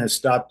 Avon has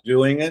stopped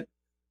doing it.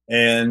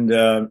 And,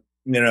 a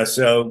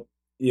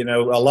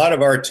lot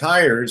of our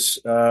tires,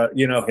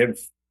 have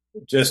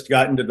just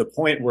gotten to the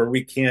point where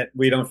we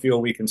don't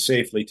feel we can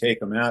safely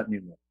take them out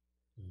anymore.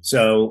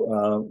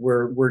 So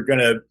we're going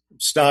to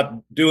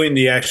stop doing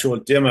the actual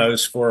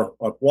demos for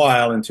a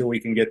while until we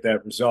can get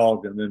that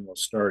resolved, and then we'll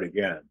start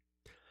again.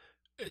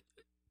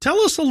 Tell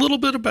us a little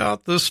bit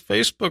about this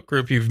Facebook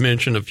group you've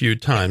mentioned a few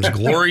times,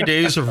 Glory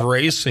Days of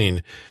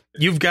Racing.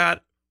 You've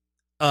got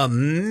a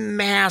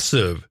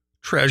massive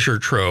treasure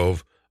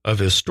trove of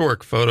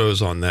historic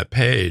photos on that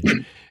page.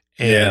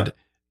 And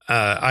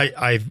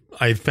I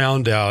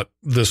found out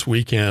this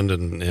weekend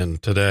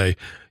and today,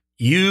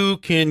 you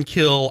can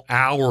kill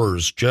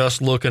hours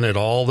just looking at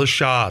all the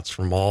shots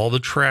from all the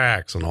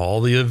tracks and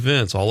all the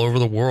events all over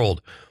the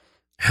world.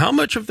 How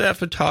much of that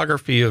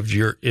photography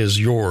is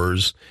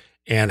yours?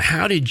 And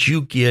how did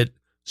you get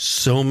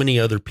so many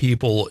other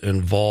people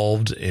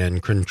involved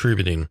and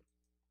contributing?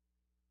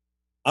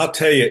 I'll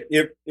tell you,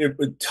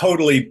 it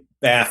totally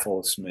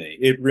baffles me.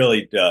 It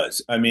really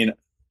does. I mean,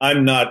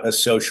 I'm not a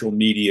social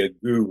media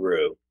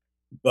guru,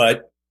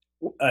 but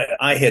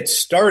I had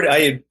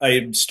started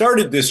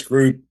this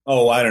group,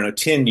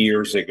 10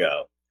 years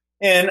ago.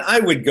 And I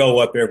would go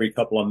up every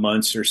couple of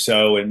months or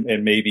so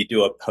and maybe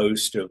do a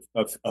post of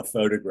a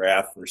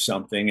photograph or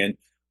something. And,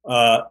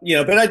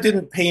 but I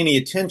didn't pay any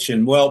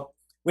attention. Well,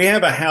 we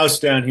have a house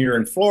down here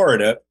in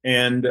Florida,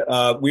 and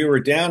we were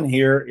down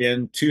here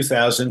in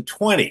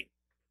 2020.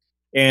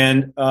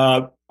 And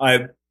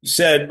I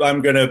said,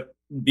 I'm going to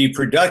be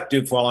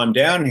productive while I'm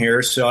down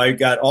here. So I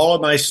got all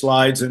of my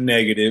slides and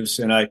negatives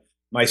and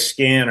my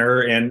scanner,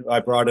 and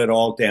I brought it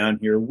all down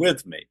here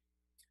with me.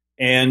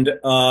 And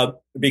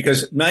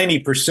because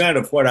 90%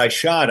 of what I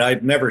shot,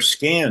 I'd never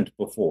scanned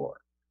before.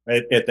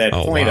 At that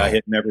point, wow. I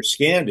had never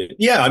scanned it.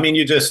 Yeah, I mean,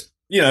 you just,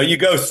 you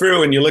go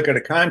through and you look at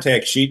a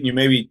contact sheet and you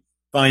maybe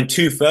find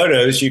 2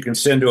 photos you can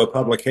send to a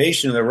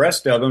publication, and the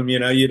rest of them,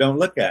 you don't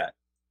look at.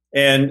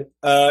 And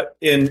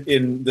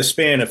in the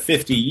span of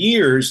 50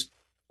 years,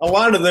 a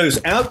lot of those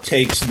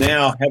outtakes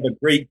now have a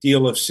great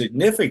deal of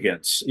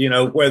significance,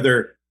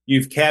 whether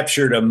you've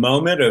captured a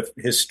moment of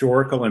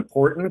historical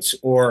importance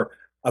or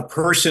a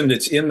person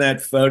that's in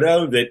that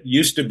photo that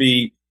used to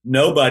be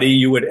nobody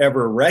you would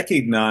ever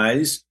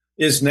recognize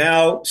is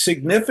now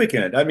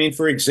significant. I mean,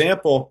 for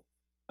example,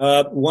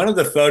 one of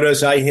the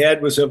photos I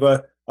had was of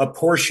a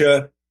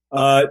Porsche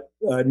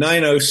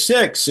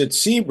 906 at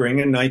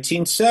Sebring in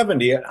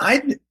 1970.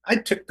 I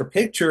took the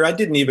picture. I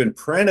didn't even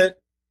print it.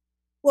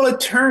 Well,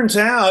 it turns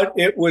out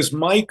it was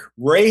Mike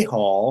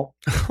Rahal,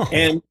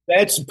 and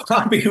that's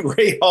Bobby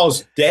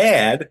Rahal's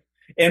dad.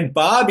 And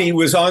Bobby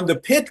was on the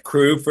pit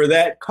crew for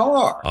that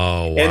car.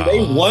 Oh, wow. And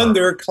they won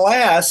their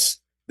class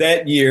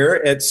that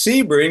year at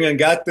Sebring and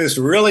got this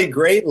really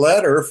great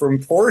letter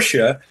from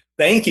Porsche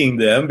thanking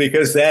them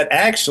because that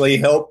actually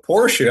helped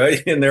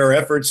Porsche in their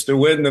efforts to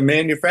win the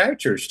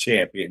manufacturers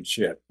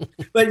championship.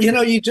 But,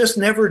 you just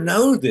never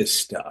know this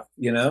stuff,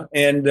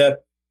 And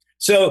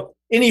so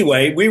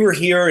anyway, we were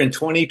here in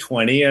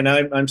 2020 and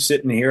I'm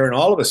sitting here and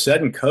all of a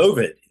sudden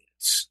COVID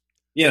hits,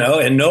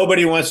 and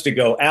nobody wants to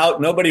go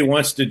out. Nobody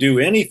wants to do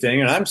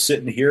anything. And I'm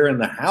sitting here in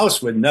the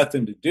house with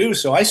nothing to do.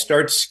 So I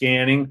start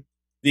scanning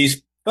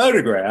these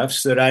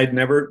photographs that I'd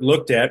never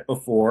looked at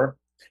before.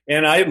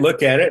 And I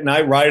look at it and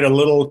I write a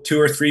little 2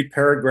 or 3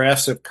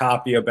 paragraphs of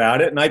copy about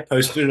it. And I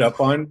posted it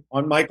up on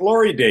my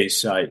Glory Days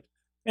site.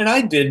 And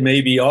I did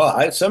maybe,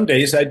 some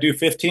days I'd do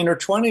 15 or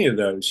 20 of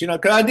those,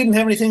 because I didn't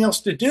have anything else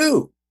to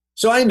do.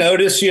 So I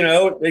notice,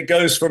 it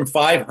goes from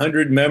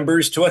 500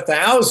 members to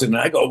 1,000.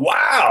 I go,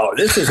 wow,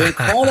 this is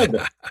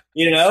incredible,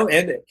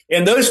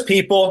 and those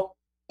people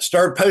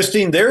start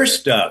posting their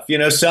stuff.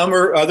 Some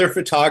are other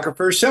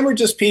photographers, some are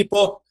just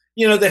people,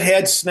 that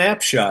had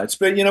snapshots.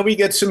 But, we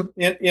get some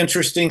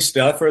interesting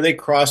stuff, or they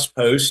cross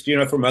post,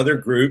 from other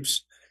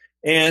groups.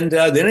 And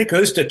then it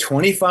goes to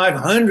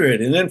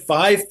 2,500 and then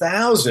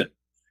 5,000.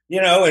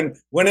 And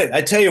when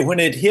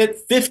it hit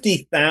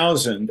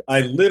 50,000,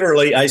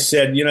 I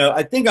said,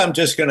 I think I'm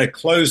just going to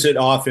close it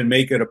off and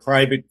make it a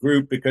private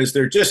group because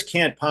there just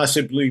can't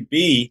possibly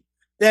be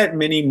that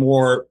many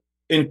more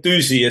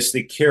enthusiasts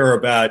that care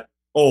about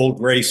old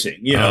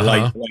racing,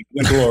 like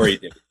the Glory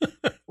did.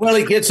 Well,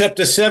 it gets up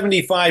to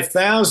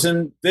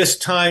 75,000 this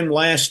time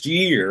last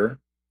year.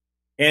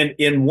 And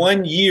in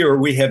 1 year,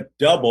 we have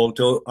doubled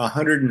to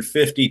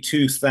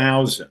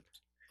 152,000.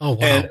 Oh,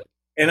 wow.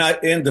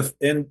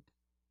 And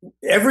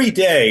every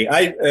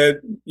day,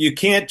 you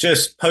can't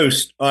just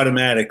post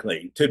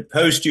automatically. To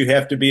post, you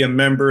have to be a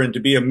member, and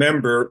to be a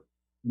member,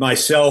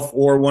 myself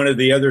or one of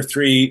the other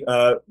three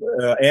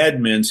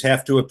admins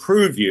have to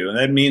approve you, and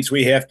that means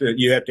you have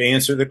to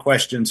answer the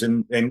questions,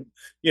 and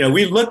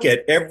we look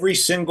at every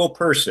single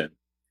person,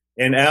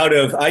 and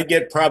I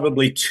get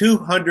probably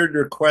 200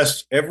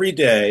 requests every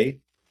day,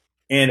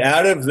 and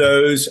out of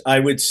those I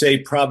would say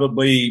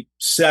probably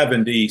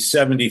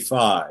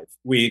 75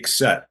 we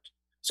accept.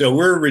 So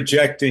we're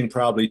rejecting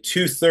probably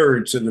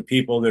 2/3 of the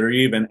people that are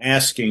even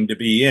asking to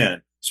be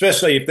in,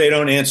 especially if they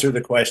don't answer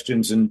the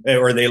questions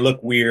or they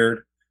look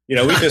weird.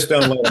 We just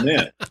don't let them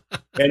in.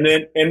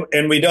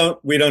 And we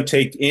don't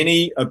take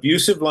any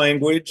abusive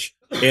language,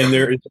 and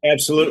there is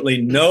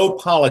absolutely no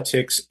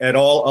politics at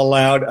all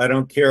allowed. I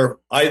don't care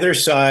either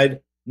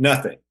side,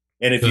 nothing.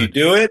 And if you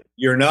do it,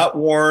 you're not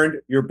warned,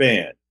 you're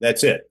banned.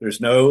 That's it.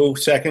 There's no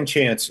second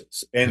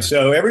chances. And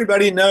so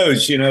everybody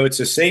knows, it's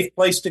a safe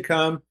place to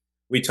come.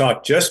 We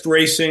talk just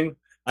racing.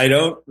 I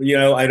don't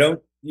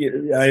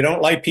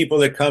like people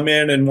that come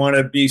in and want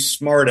to be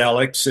smart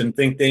Alex and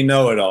think they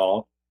know it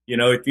all.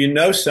 If you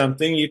know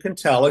something, you can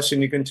tell us,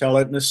 and you can tell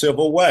it in a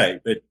civil way,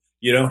 but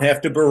you don't have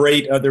to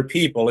berate other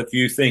people if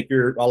you think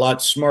you're a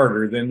lot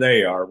smarter than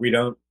they are. We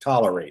don't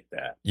tolerate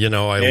that.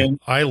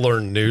 I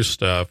learn new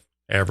stuff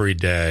every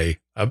day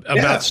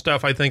about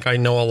stuff I think I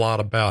know a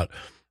lot about.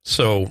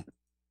 So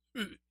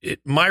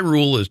my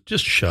rule is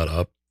just shut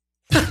up.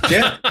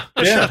 Yeah.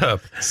 Shut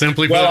up.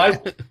 Simply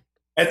put.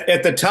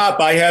 At the top,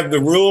 I have the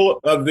rule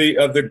of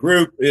the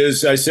group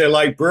is I say,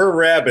 like Br'er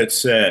Rabbit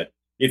said,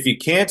 if you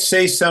can't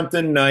say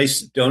something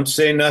nice, don't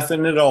say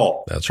nothing at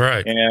all. That's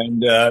right.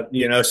 And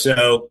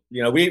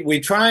we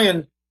try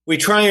and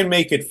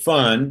make it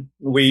fun.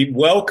 We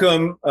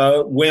welcome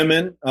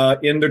women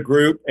in the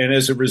group, and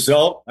as a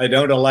result, I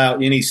don't allow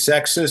any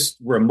sexist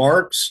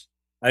remarks.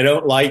 I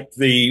don't like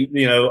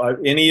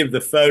any of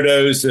the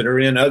photos that are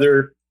in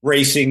other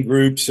racing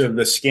groups of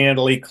the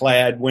scantily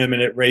clad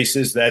women at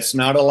races. That's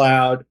not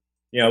allowed.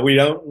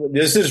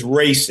 This is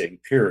racing,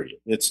 period.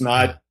 It's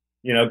not,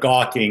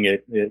 gawking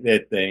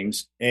at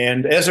things.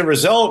 And as a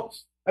result,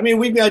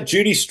 we've got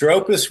Judy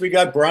Stropus, we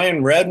got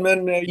Brian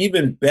Redman,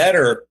 even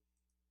better.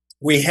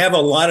 We have a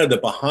lot of the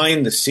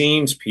behind the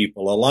scenes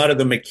people, a lot of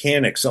the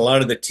mechanics, a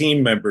lot of the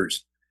team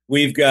members.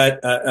 We've got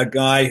a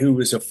guy who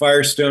was a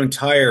Firestone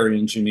tire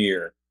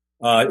engineer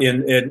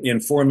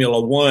in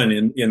Formula One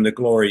in the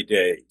glory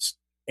days.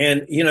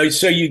 And,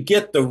 so you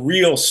get the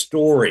real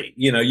story,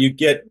 you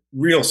get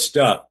real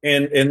stuff.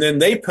 And then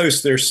they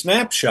post their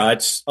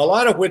snapshots, a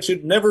lot of which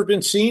had never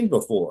been seen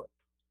before.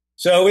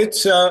 So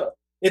it's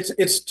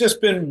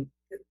just been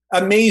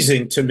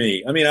amazing to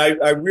me.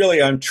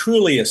 I'm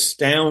truly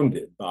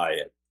astounded by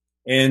it.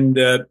 And,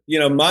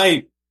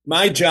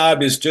 my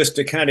job is just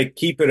to kind of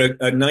keep it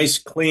a nice,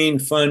 clean,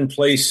 fun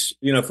place,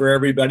 for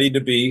everybody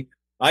to be.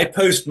 I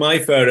post my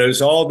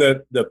photos. All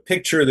the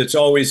picture that's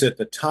always at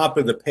the top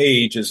of the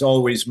page is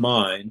always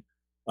mine.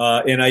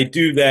 And I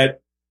do that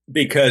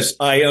because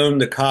I own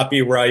the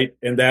copyright.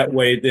 And that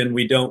way, then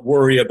we don't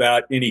worry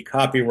about any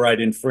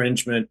copyright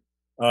infringement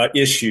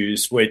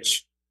issues,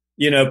 which,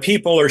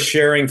 people are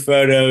sharing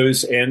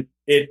photos, and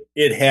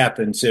it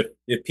happens. If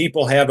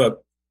people have a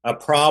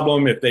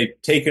problem, if they've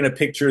taken a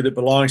picture that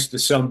belongs to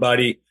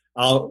somebody,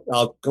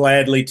 I'll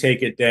gladly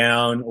take it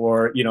down,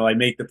 or, I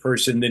make the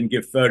person then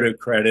give photo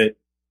credit.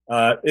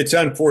 It's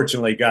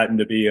unfortunately gotten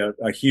to be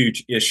a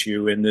huge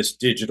issue in this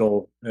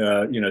digital,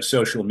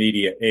 social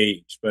media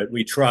age. But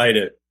we try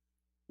to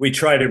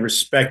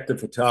respect the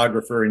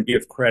photographer and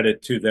give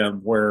credit to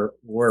them where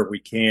we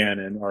can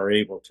and are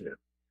able to.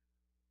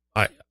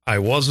 I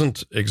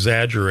wasn't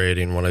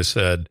exaggerating when I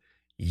said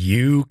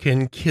you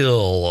can kill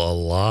a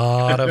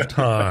lot of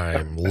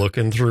time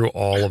looking through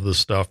all of the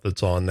stuff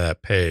that's on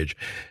that page,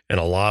 and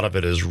a lot of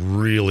it is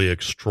really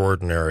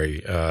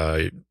extraordinary.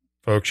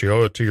 Folks, you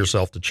owe it to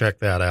yourself to check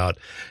that out.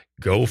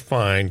 Go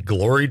find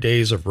Glory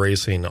Days of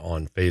Racing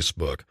on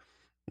Facebook.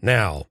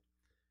 Now,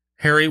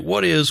 Harry,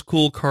 what is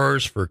Cool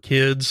Cars for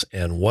Kids,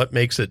 and what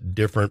makes it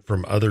different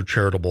from other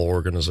charitable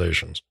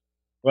organizations?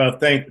 Well,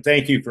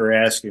 thank you for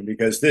asking,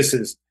 because this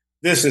is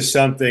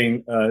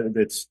something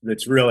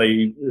that's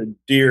really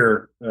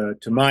dear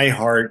to my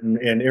heart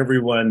and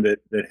everyone that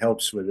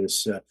helps with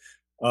this.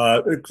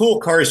 Cool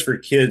Cars for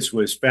Kids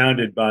was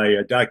founded by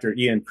Dr.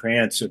 Ian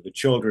Krantz of the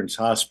Children's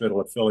Hospital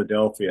of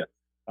Philadelphia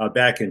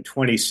back in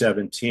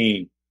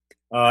 2017.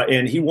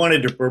 And he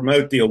wanted to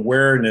promote the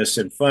awareness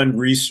and fund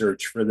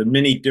research for the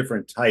many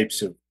different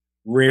types of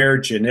rare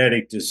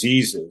genetic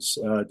diseases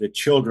that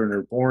children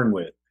are born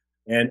with.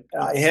 And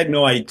I had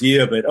no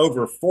idea, but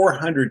over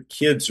 400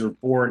 kids are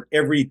born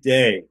every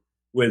day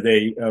with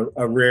a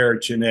rare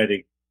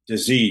genetic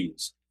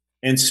disease.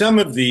 And some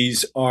of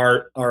these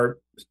are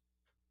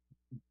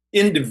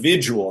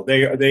individual.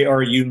 They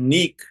are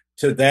unique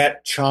to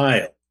that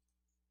child.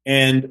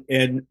 And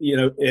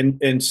the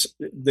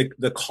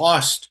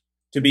cost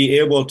to be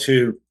able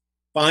to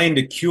find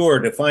a cure,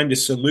 to find a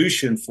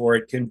solution for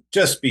it, can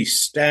just be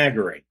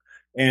staggering.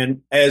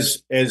 And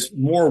as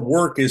more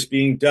work is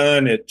being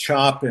done at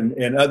CHOP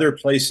and other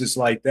places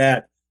like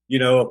that,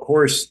 of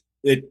course,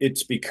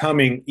 it's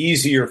becoming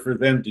easier for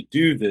them to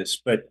do this.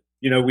 But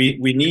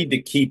we need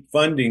to keep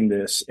funding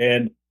this.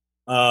 And,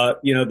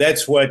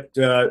 that's what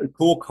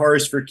Cool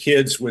Cars for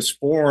Kids was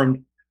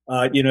formed,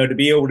 to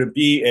be able to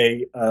be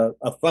a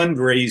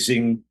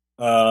fundraising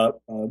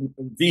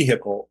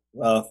vehicle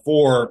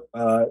for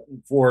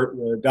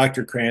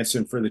Dr.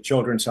 Cranston, for the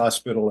Children's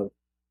Hospital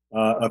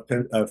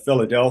of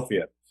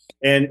Philadelphia.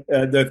 And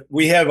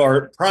we have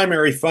our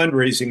primary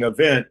fundraising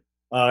event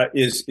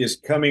is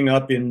coming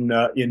up in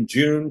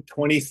June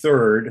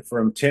 23rd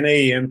from 10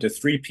 a.m. to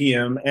 3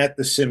 p.m. at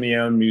the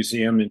Simeon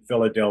Museum in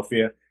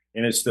Philadelphia.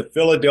 And it's the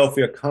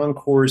Philadelphia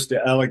Concours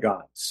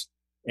d'Elegance.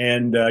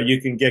 And you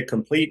can get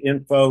complete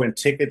info and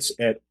tickets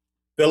at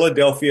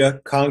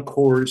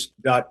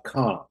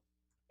philadelphiaconcours.com.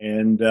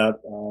 And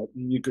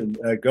you can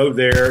go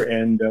there,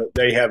 and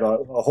they have a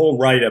whole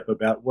write-up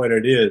about what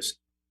it is.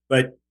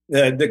 But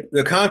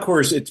the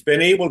concours, it's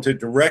been able to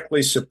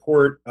directly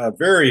support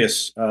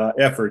various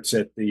efforts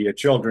at the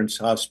Children's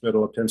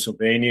Hospital of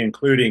Pennsylvania,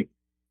 including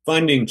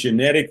funding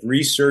genetic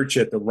research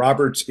at the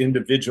Roberts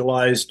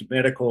Individualized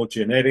Medical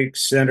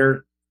Genetics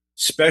Center,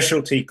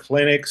 specialty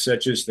clinics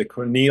such as the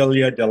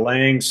Cornelia de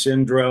Lange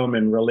Syndrome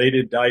and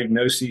Related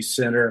Diagnoses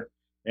Center,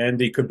 and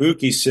the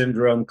Kabuki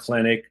Syndrome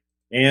Clinic,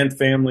 and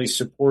family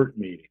support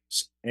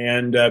meetings.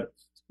 And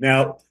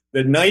now,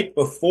 the night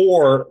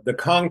before the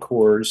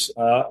concours,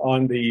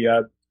 on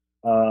the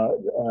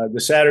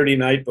Saturday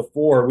night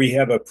before, we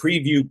have a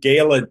preview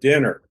gala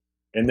dinner,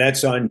 and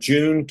that's on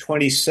June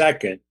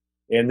 22nd.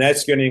 And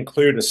that's going to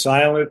include a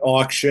silent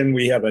auction.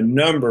 We have a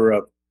number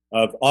of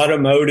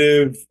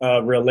automotive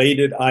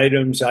related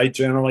items. I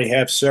generally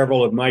have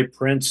several of my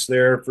prints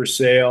there for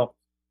sale.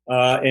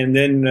 And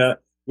then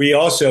we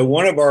also,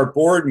 one of our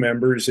board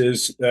members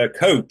is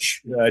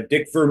Coach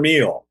Dick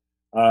Vermeil,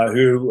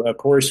 who, of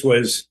course,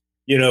 was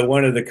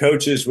one of the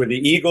coaches with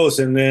the Eagles,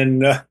 and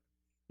then,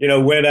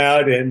 went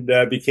out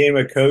and became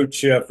a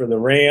coach for the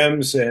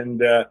Rams,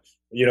 and,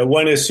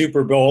 won his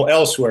Super Bowl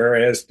elsewhere,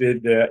 as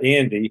did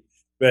Andy.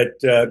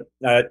 But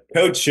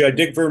Coach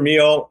Dick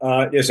Vermeil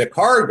is a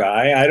car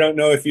guy. I don't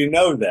know if you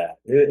know that.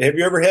 Have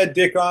you ever had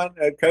Dick on,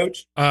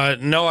 Coach?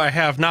 No, I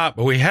have not,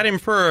 but we had him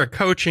for a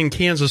coach in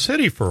Kansas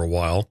City for a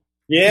while.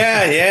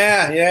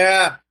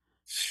 Yeah.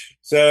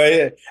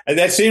 So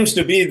that seems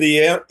to be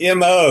the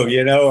MO,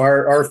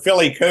 our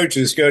Philly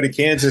coaches go to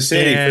Kansas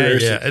City for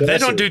their successes. They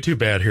don't do too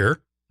bad here.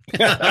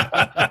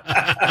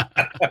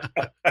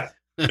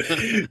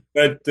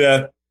 But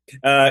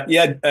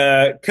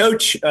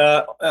Coach,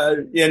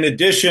 in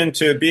addition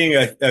to being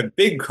a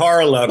big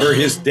car lover,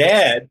 his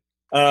dad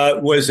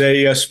was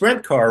a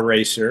sprint car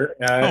racer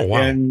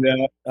and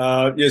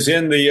is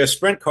in the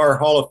Sprint Car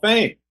Hall of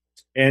Fame.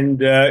 And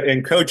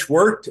Coach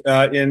worked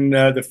in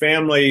the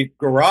family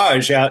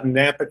garage out in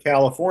Napa,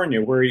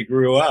 California, where he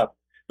grew up.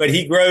 But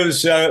he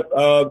grows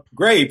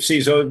grapes.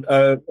 He's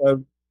a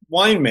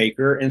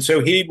winemaker, and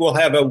so he will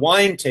have a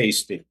wine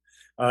tasting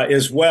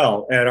as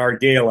well at our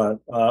gala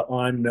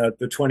on the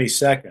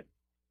 22nd.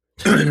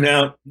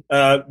 Now,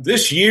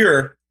 this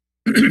year,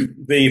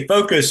 the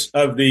focus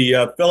of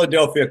the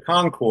Philadelphia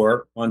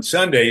Concours on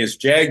Sunday is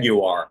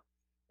Jaguar.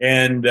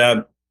 And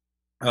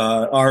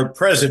our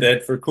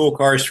president for Cool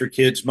Cars for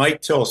Kids,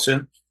 Mike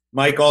Tilson.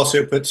 Mike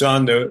also puts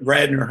on the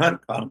Radnor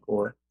Hunt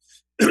Concours.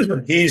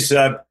 He's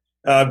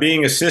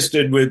being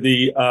assisted with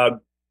the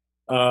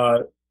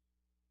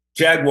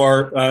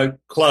Jaguar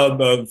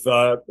Club of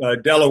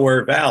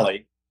Delaware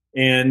Valley.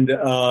 And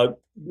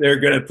they're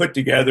going to put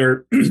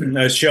together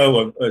a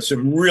show of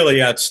some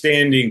really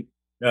outstanding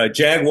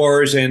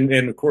Jaguars and,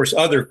 of course,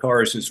 other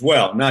cars as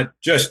well, not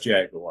just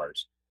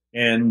Jaguars.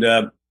 And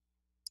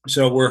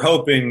so we're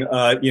hoping,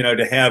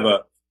 to have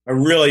a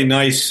really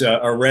nice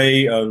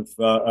array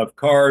of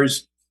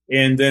cars.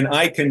 And then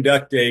I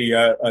conduct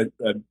a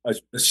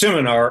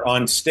seminar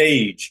on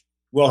stage.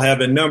 We'll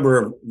have a number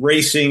of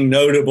racing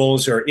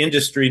notables or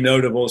industry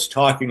notables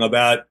talking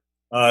about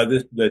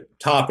the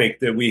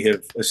topic that we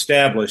have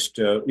established,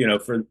 for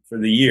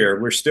the year.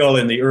 We're still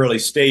in the early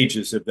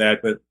stages of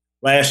that, but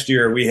last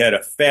year we had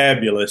a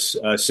fabulous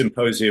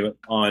symposium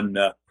on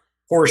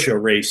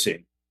Porsche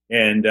racing.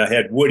 And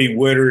had Woody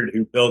Woodard,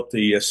 who built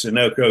the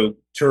Sunoco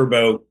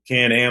Turbo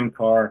Can-Am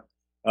car.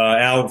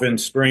 Alvin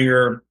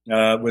Springer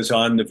was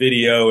on the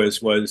video,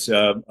 as was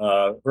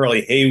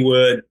Hurley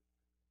Haywood.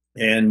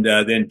 And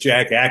then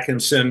Jack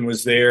Atkinson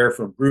was there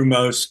from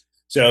Brumos.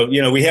 So,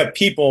 we have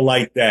people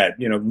like that,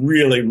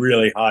 really,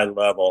 really high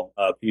level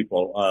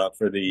people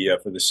for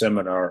the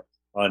seminar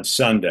on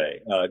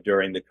Sunday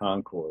during the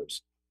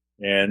concours.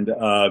 And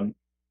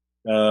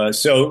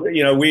so,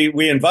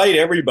 we invite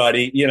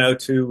everybody,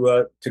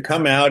 to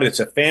come out. It's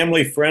a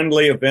family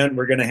friendly event.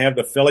 We're going to have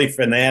the Philly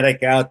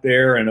Fanatic out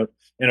there and a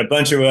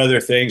bunch of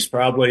other things,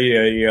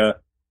 probably a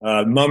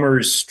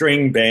Mummers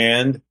string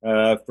band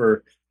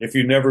for if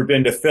you've never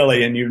been to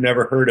Philly and you've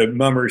never heard of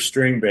Mummers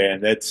string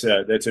band. That's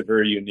a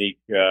very unique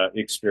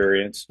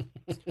experience.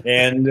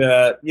 And,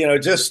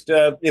 it's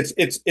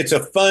a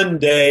fun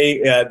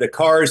day. The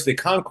concours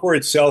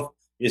itself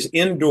is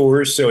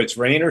indoors, so it's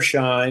rain or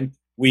shine.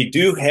 We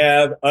do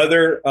have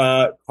other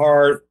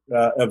car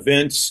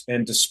events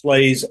and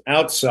displays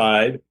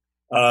outside.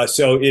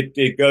 So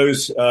it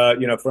goes,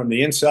 from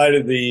the inside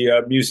of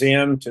the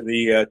museum to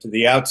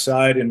the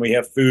outside, and we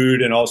have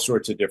food and all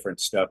sorts of different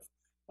stuff,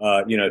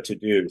 to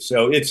do.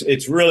 So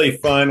it's really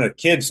fun. The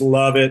kids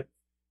love it.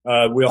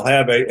 We'll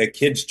have a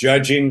kids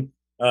judging,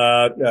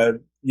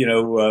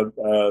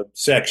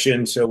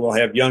 section. So we'll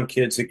have young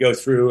kids that go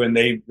through and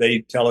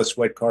they tell us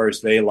what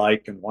cars they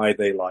like and why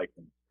they like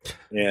them.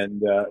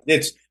 And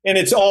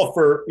it's all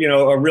for,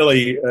 a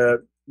really,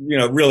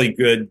 really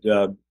good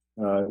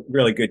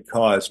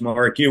cause.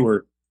 Mark, you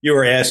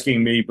were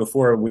asking me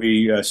before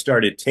we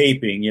started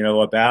taping,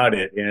 about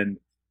it. And,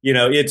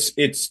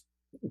 it's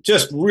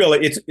just really,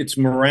 it's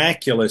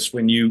miraculous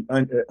when you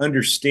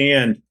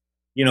understand,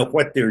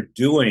 what they're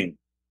doing,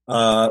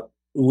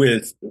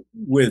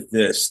 with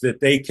this,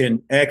 that they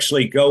can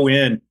actually go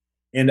in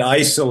and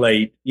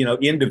isolate,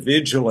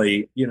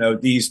 individually,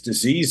 these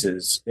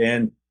diseases.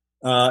 And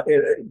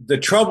the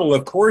trouble,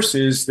 of course,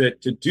 is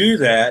that to do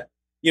that,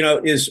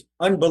 is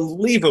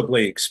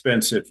unbelievably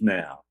expensive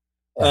now.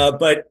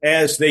 But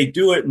as they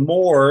do it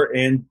more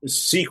and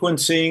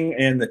sequencing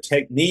and the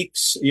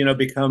techniques,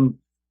 become,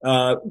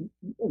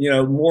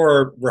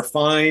 more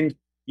refined,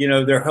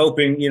 they're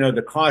hoping,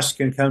 the cost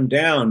can come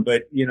down.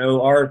 But,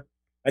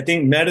 I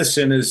think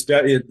medicine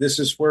this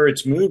is where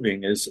it's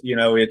moving is,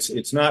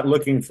 it's not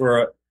looking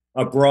for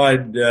a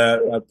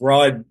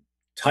broad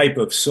type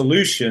of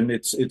solution.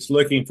 It's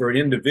looking for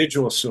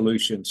individual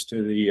solutions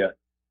to the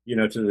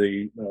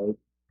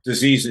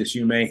diseases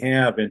you may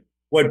have. And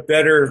what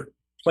better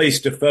place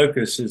to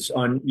focus is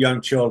on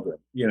young children,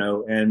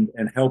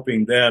 and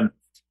helping them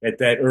at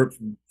that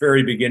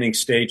very beginning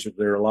stage of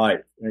their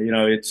life.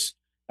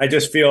 I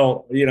just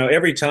feel,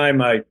 every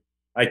time I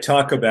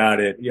talk about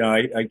it,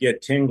 I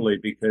get tingly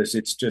because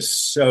it's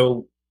just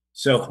so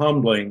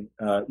humbling,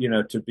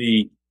 to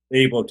be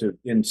able to,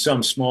 in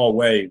some small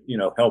way,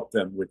 help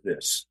them with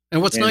this.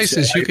 And what's nice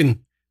is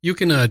you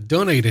can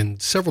donate in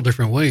several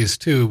different ways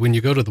too. When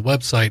you go to the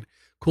website,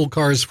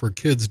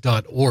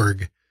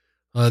 coolcarsforkids.org,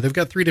 they've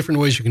got 3 different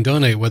ways you can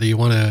donate. Whether you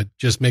want to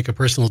just make a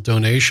personal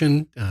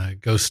donation,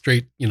 go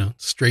straight to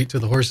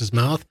the horse's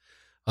mouth.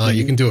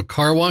 You can do a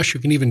car wash. You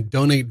can even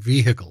donate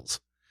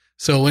vehicles.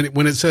 So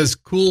when it says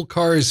Cool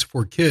Cars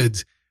for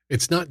Kids,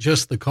 it's not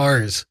just the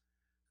cars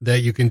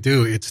that you can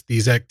do. It's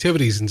these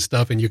activities and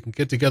stuff, and you can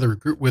get together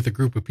with a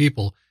group of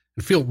people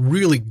and feel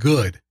really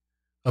good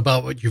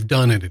about what you've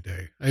done in a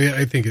day.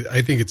 I think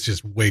it's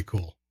just way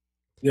cool.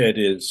 Yeah, it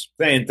is.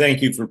 And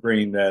thank you for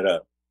bringing that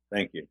up.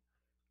 Thank you.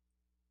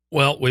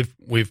 Well,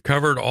 we've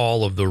covered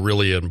all of the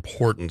really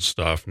important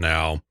stuff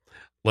now.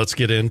 Let's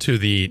get into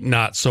the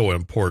not so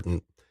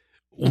important.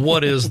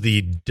 What is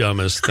the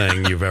dumbest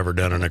thing you've ever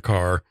done in a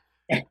car?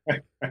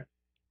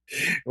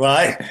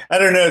 Well, I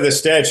don't know. The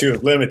statute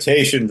of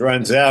limitations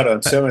runs out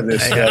on some of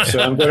this stuff, so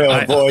I'm going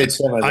to avoid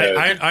some of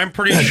those. I'm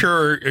pretty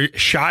sure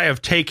shy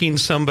of taking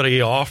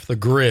somebody off the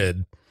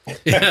grid.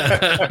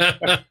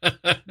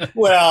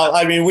 Well,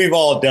 I mean, we've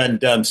all done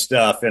dumb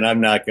stuff, and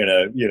I'm not going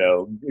to,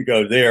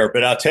 go there.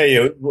 But I'll tell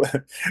you,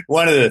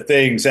 one of the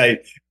things I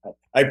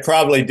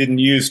probably didn't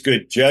use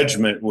good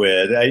judgment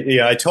with.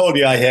 I told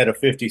you I had a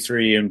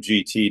 53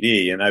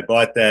 MGTD, and I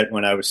bought that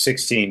when I was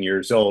 16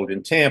 years old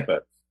in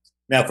Tampa.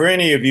 Now, for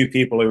any of you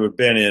people who have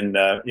been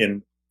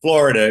in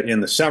Florida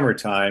in the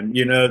summertime,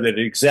 you know that at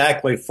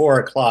exactly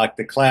 4:00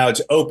 the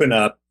clouds open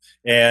up,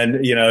 and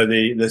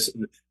the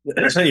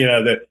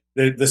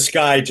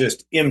sky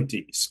just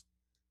empties.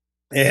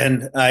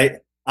 And I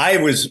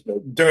was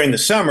during the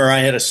summer. I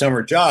had a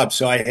summer job,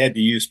 so I had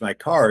to use my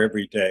car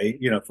every day,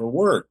 for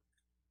work.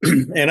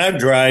 And I'm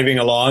driving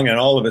along, and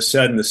all of a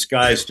sudden the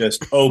skies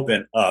just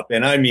open up.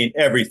 And I mean,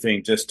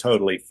 everything just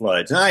totally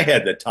floods. And I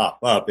had the top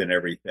up and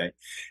everything.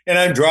 And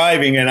I'm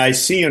driving, and I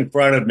see in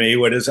front of me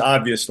what is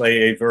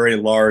obviously a very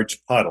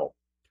large puddle.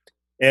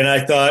 And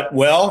I thought,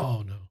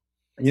 well,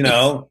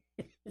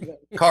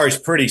 car's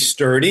pretty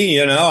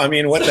sturdy, I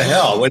mean, what the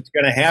hell? What's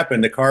going to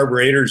happen? The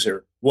carburetors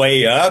are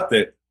way up.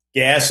 The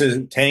gas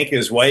tank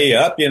is way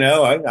up.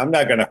 I'm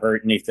not going to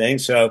hurt anything.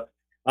 So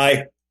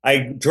I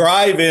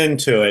drive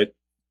into it.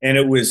 And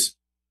it was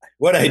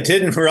what I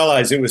didn't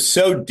realize. It was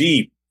so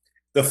deep.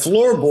 The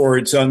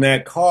floorboards on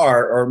that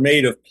car are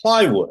made of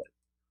plywood.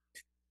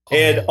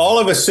 And all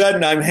of a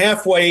sudden I'm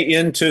halfway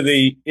into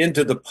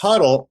the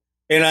puddle,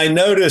 and I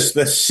noticed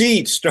the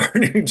seat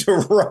starting to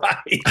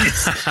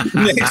rise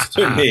next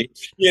to me.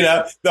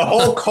 The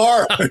whole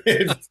car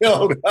had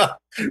filled up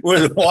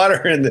with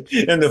water, and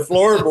the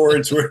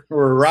floorboards were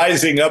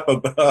rising up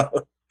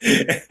above.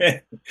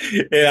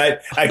 And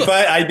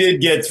I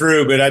did get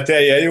through, but I tell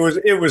you,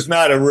 it was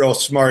not a real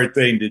smart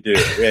thing to do,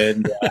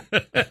 and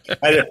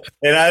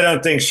I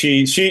don't think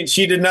she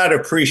did not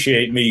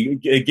appreciate me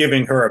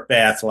giving her a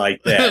bath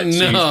like that.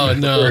 No.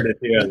 It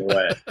the other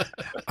way.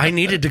 I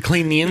needed to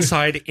clean the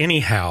inside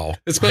anyhow.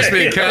 It's supposed to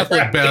be a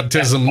Catholic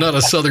baptism, not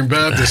a Southern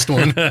Baptist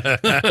one.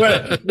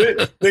 But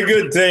the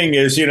good thing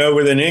is,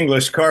 with an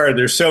English car,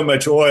 there's so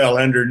much oil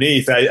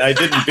underneath. I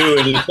didn't do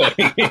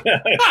anything.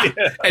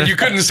 And you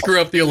couldn't screw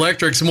up the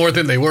electrics more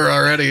than they were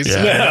already.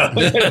 So. Yeah.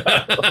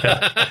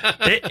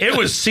 It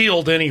was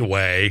sealed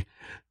anyway.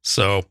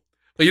 So,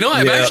 but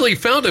I've actually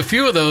found a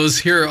few of those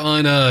here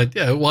on,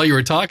 while you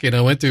were talking,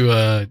 I went to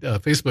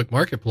Facebook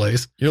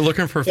Marketplace. You're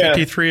looking for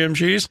 53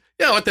 MGs?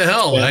 Yeah, what the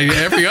hell?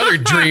 Every other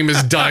dream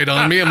has died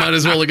on me. I might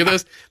as well look at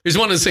this. There's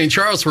one in St.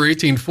 Charles for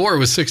 18.4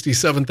 with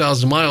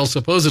 67,000 miles,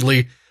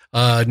 supposedly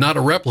not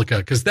a replica.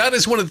 Because that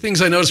is one of the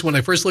things I noticed when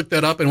I first looked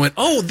that up and went,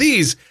 oh,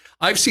 these.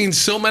 I've seen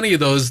so many of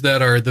those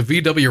that are the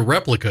VW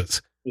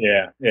replicas.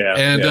 Yeah.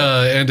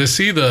 And to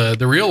see the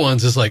real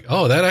ones is like,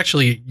 oh, that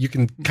actually, you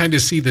can kind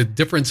of see the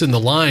difference in the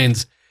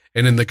lines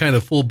and in the kind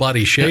of full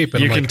body shape.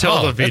 And you can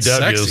tell the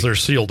VWs, they're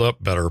sealed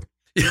up better.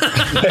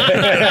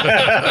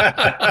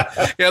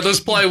 Yeah, those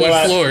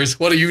plywood floors.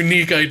 What a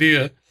unique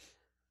idea.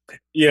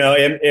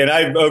 And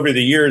I've, over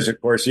the years,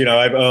 of course,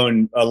 I've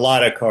owned a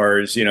lot of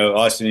cars,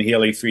 Austin and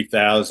Healey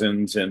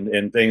 3000s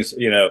and things,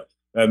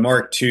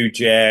 Mark II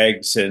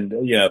Jags and,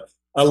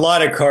 a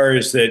lot of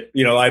cars that,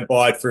 I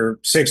bought for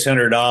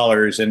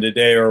 $600 and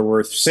today are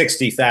worth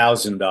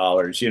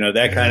 $60,000,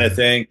 that kind of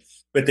thing.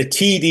 But the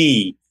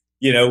TD,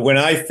 when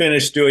I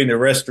finished doing the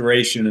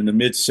restoration in the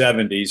mid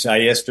 70s,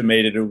 I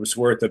estimated it was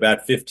worth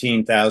about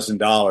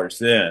 $15,000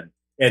 then.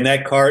 And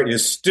that car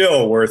is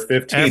still worth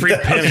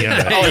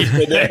 $15,000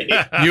 today.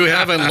 You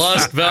haven't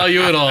lost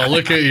value at all.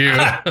 Look at you.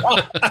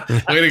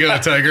 Way to go,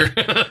 Tiger.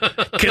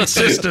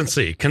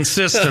 Consistency.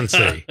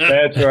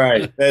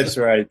 That's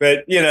right.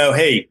 But,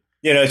 hey,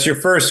 it's your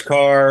first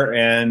car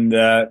and,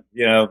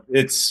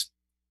 it's,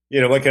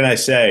 what can I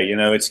say?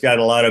 It's got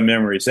a lot of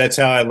memories. That's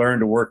how I learned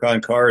to work on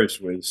cars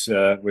was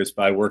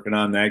by working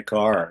on that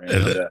car.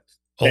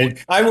 And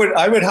I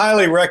would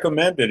highly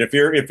recommend it if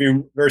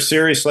you are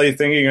seriously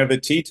thinking of a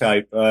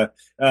T-type. I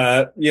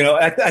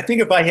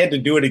think if I had to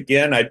do it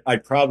again,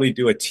 I'd probably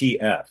do a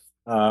TF.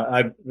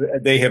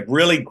 They have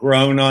really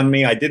grown on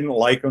me. I didn't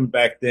like them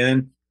back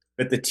then,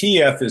 but the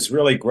TF has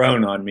really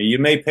grown on me. You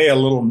may pay a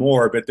little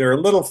more, but they're a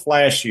little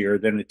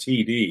flashier than a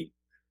TD.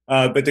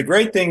 But the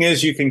great thing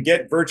is you can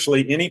get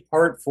virtually any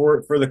part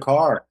for the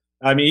car.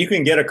 I mean, you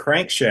can get a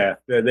crankshaft.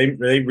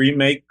 They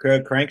remake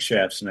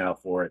crankshafts now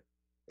for it,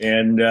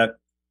 and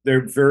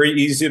they're very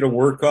easy to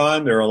work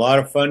on. They're a lot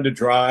of fun to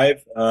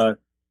drive.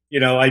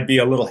 I'd be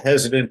a little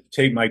hesitant to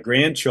take my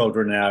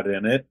grandchildren out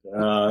in it,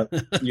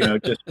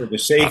 just for the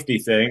safety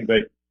thing.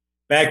 But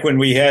back when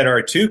we had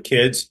our two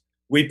kids,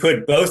 we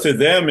put both of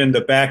them in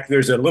the back.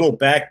 There's a little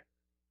back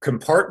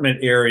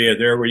compartment area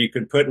there where you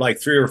could put like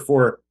 3 or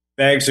 4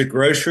 bags of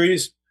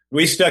groceries.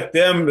 We stuck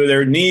them,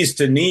 their knees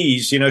to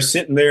knees,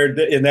 sitting there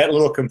in that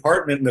little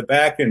compartment in the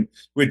back, and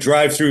we'd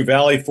drive through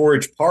Valley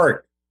Forge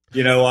Park,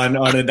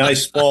 on a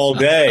nice fall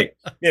day.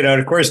 And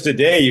of course,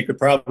 today you could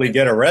probably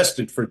get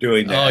arrested for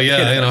doing that. Oh,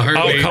 yeah. In a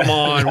heartbeat. Oh, come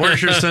on.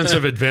 Where's your sense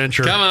of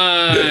adventure? Come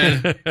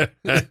on.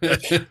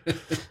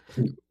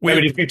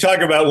 If you talk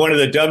about one of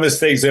the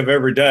dumbest things I've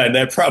ever done,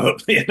 that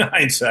probably in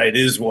hindsight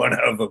is one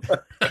of them.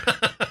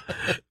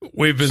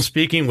 We've been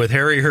speaking with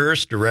Harry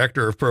Hurst,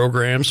 Director of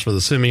Programs for the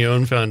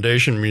Simeone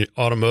Foundation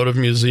Automotive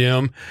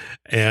Museum,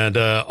 and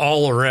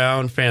all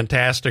around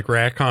fantastic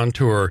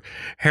raconteur.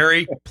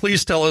 Harry,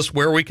 please tell us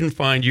where we can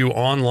find you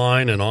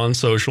online and on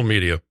social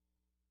media.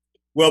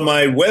 Well,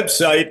 my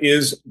website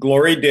is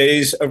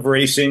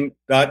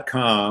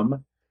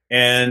glorydaysofracing.com.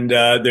 And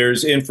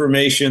there's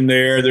information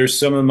there. There's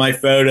some of my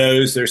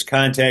photos. There's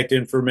contact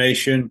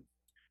information.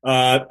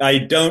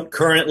 I don't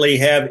currently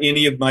have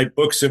any of my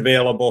books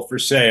available for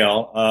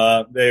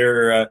sale.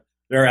 They're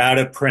out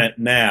of print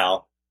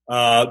now,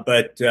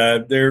 but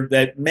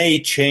that may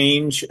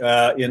change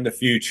in the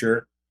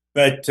future.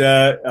 But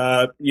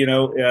the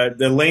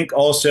link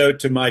also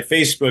to my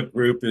Facebook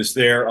group is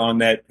there on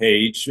that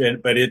page.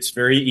 But it's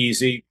very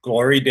easy.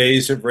 Glory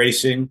Days of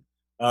Racing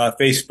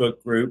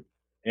Facebook group.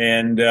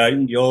 And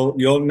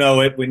you'll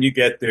know it when you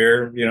get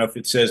there. If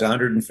it says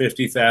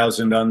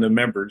 150,000 on the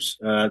members,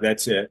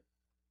 that's it.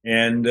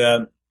 And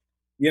I'm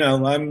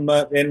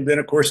and then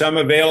of course I'm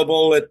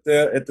available at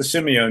the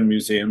Simeone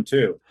Museum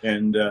too.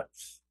 And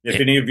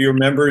if any of your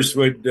members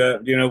would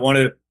want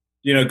to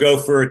go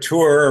for a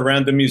tour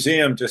around the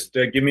museum, just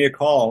give me a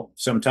call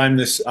sometime.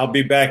 I'll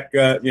be back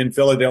in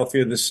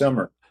Philadelphia this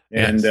summer,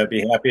 and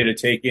be happy to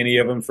take any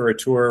of them for a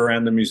tour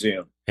around the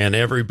museum. And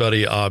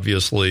everybody,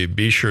 obviously,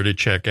 be sure to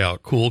check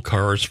out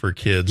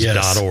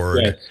coolcarsforkids.org.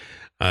 Yes.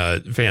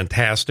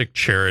 Fantastic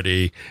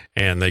charity,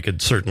 and they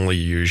could certainly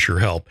use your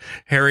help.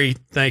 Harry,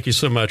 thank you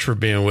so much for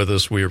being with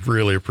us. We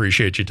really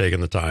appreciate you taking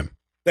the time.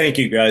 Thank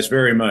you, guys,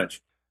 very much.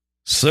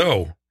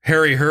 So,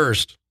 Harry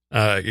Hurst,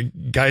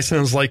 Guy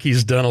sounds like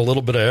he's done a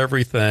little bit of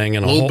everything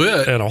and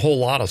a whole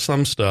lot of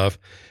some stuff.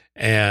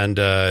 And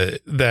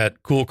that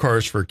Cool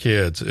Cars for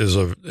Kids is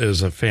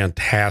a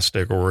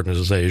fantastic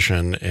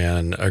organization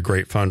and a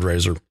great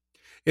fundraiser.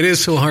 It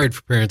is so hard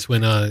for parents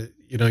when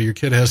your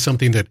kid has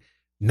something that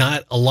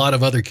not a lot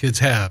of other kids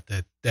have,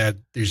 that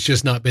there's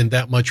just not been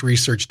that much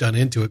research done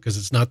into it because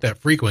it's not that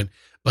frequent.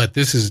 But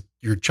this is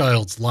your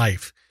child's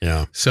life.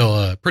 Yeah.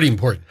 So pretty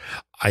important.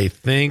 I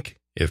think,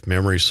 if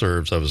memory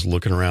serves, I was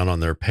looking around on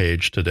their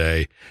page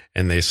today,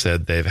 and they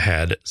said they've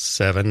had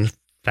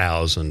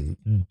 7,000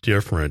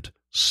 different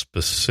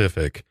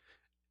specific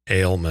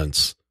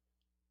ailments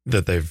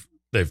that they've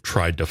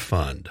tried to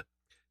fund.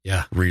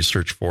 Yeah.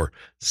 Research for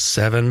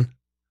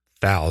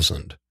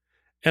 7,000.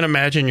 And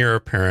imagine you're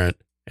a parent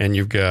and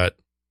you've got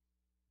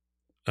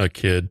a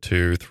kid,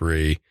 2,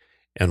 3,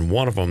 and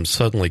one of them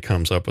suddenly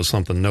comes up with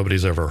something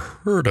nobody's ever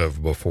heard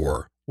of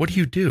before. What do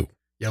you do?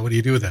 Yeah. What do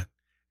you do with that?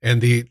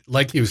 And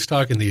like he was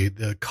talking,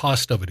 the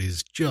cost of it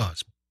is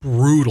just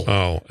brutal.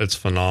 Oh, it's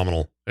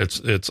phenomenal.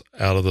 It's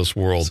out of this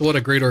world. So what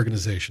a great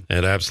organization.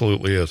 It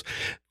absolutely is.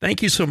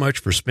 Thank you so much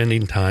for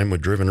spending time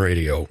with Driven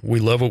Radio.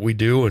 We love what we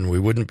do, and we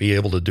wouldn't be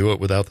able to do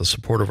it without the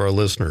support of our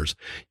listeners.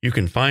 You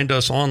can find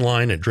us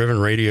online at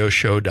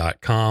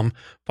drivenradioshow.com.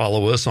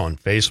 Follow us on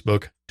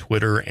Facebook,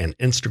 Twitter, and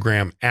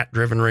Instagram at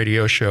Driven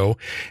Radio Show,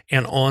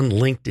 and on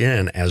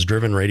LinkedIn as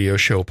Driven Radio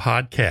Show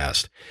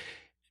Podcast.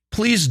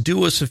 Please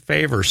do us a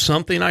favor.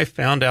 Something I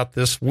found out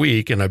this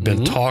week, and I've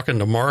been talking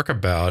to Mark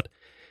about.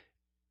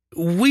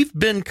 We've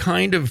been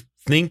kind of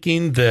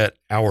thinking that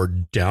our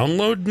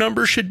download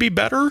number should be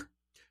better.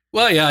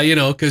 Well, yeah,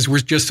 because we're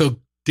just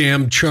so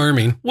damn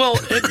charming. Well,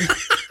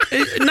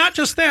 not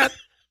just that.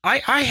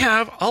 I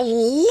have a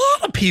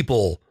lot of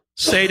people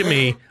say to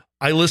me,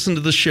 I listened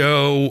to the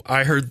show.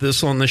 I heard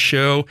this on the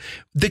show.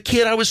 The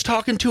kid I was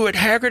talking to at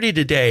Haggerty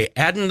today,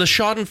 adding the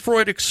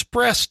Schadenfreude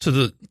Express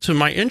to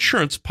my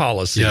insurance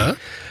policy. Yeah.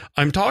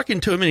 I'm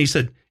talking to him and he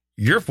said,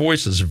 your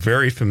voice is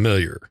very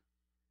familiar.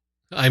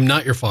 I'm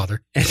not your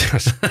father.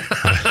 Daddy,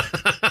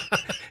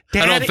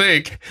 I don't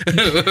think.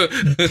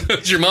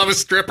 Is your mom a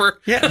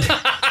stripper? Yeah.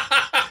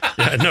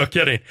 Yeah, no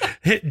kidding.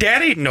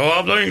 Daddy, no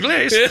hablo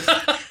inglés.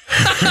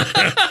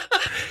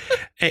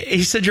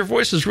 He said, your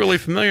voice is really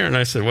familiar. And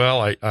I said,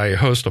 well, I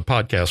host a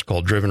podcast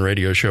called Driven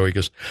Radio Show. He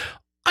goes,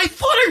 I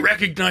thought I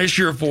recognized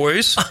your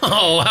voice.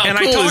 Oh, how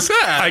cool is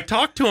that? I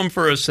talked to him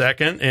for a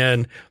second,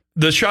 and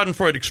the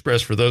Schadenfreude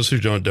Express, for those who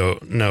don't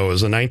know,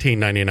 is a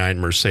 1999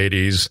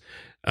 Mercedes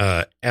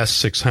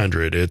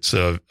S600. It's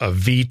a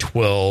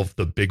V12,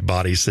 the big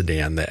body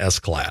sedan, the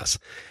S-Class.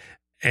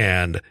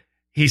 And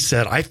he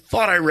said, I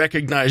thought I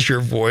recognized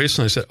your voice.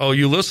 And I said, oh,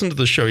 you listened to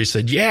the show? He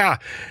said, yeah.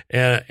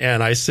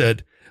 And I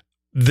said,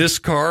 this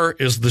car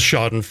is the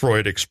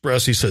Schadenfreude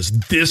Express. He says,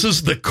 this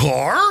is the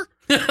car?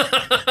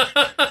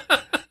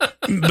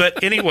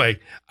 But anyway,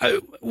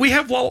 we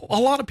have a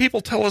lot of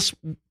people tell us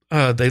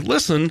they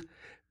listen,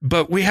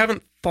 but we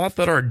haven't thought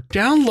that our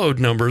download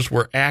numbers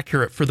were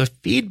accurate for the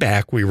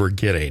feedback we were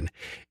getting.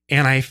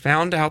 And I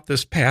found out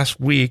this past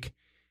week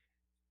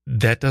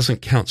that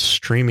doesn't count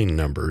streaming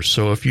numbers.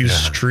 So if you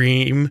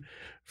stream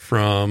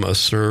from a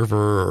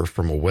server or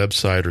from a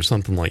website or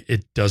something like,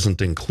 it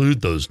doesn't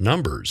include those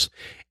numbers.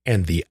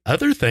 And the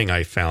other thing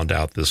I found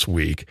out this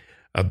week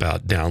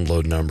about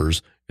download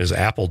numbers is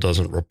Apple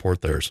doesn't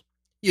report theirs.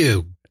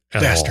 You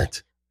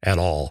bastard. At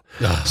all.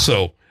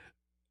 So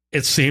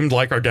it seemed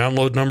like our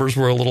download numbers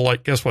were a little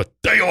like, guess what?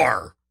 They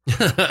are.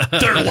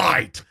 They're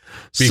light.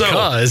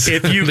 Because so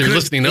if you they're could,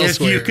 listening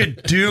elsewhere. If you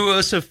could do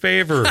us a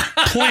favor,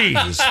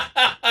 please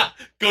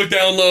go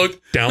download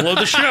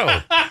the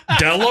show.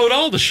 Download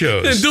all the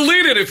shows. And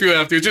delete it if you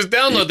have to. Just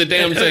download the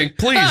damn thing.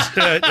 Please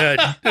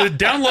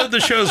download the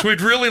shows.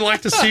 We'd really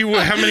like to see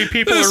how many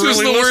people are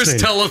really listening. This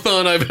was the worst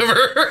telethon I've ever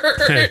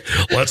heard. Hey,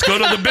 let's go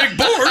to the big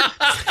board.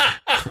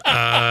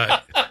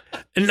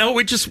 No,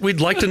 we'd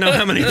like to know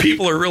how many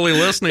people are really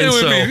listening.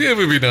 It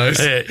would be nice.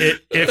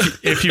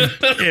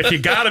 If you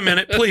got a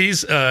minute,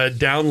 please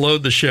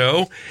download the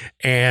show.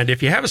 And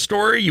if you have a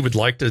story you would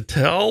like to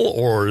tell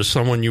or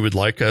someone you would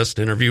like us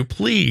to interview,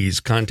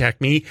 please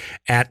contact me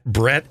at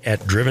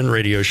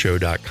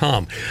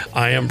brett@drivenradioshow.com.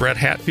 I am Brett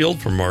Hatfield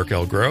from Mark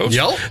L. Groves.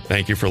 Yep.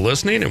 Thank you for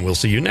listening, and we'll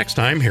see you next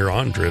time here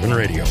on Driven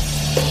Radio.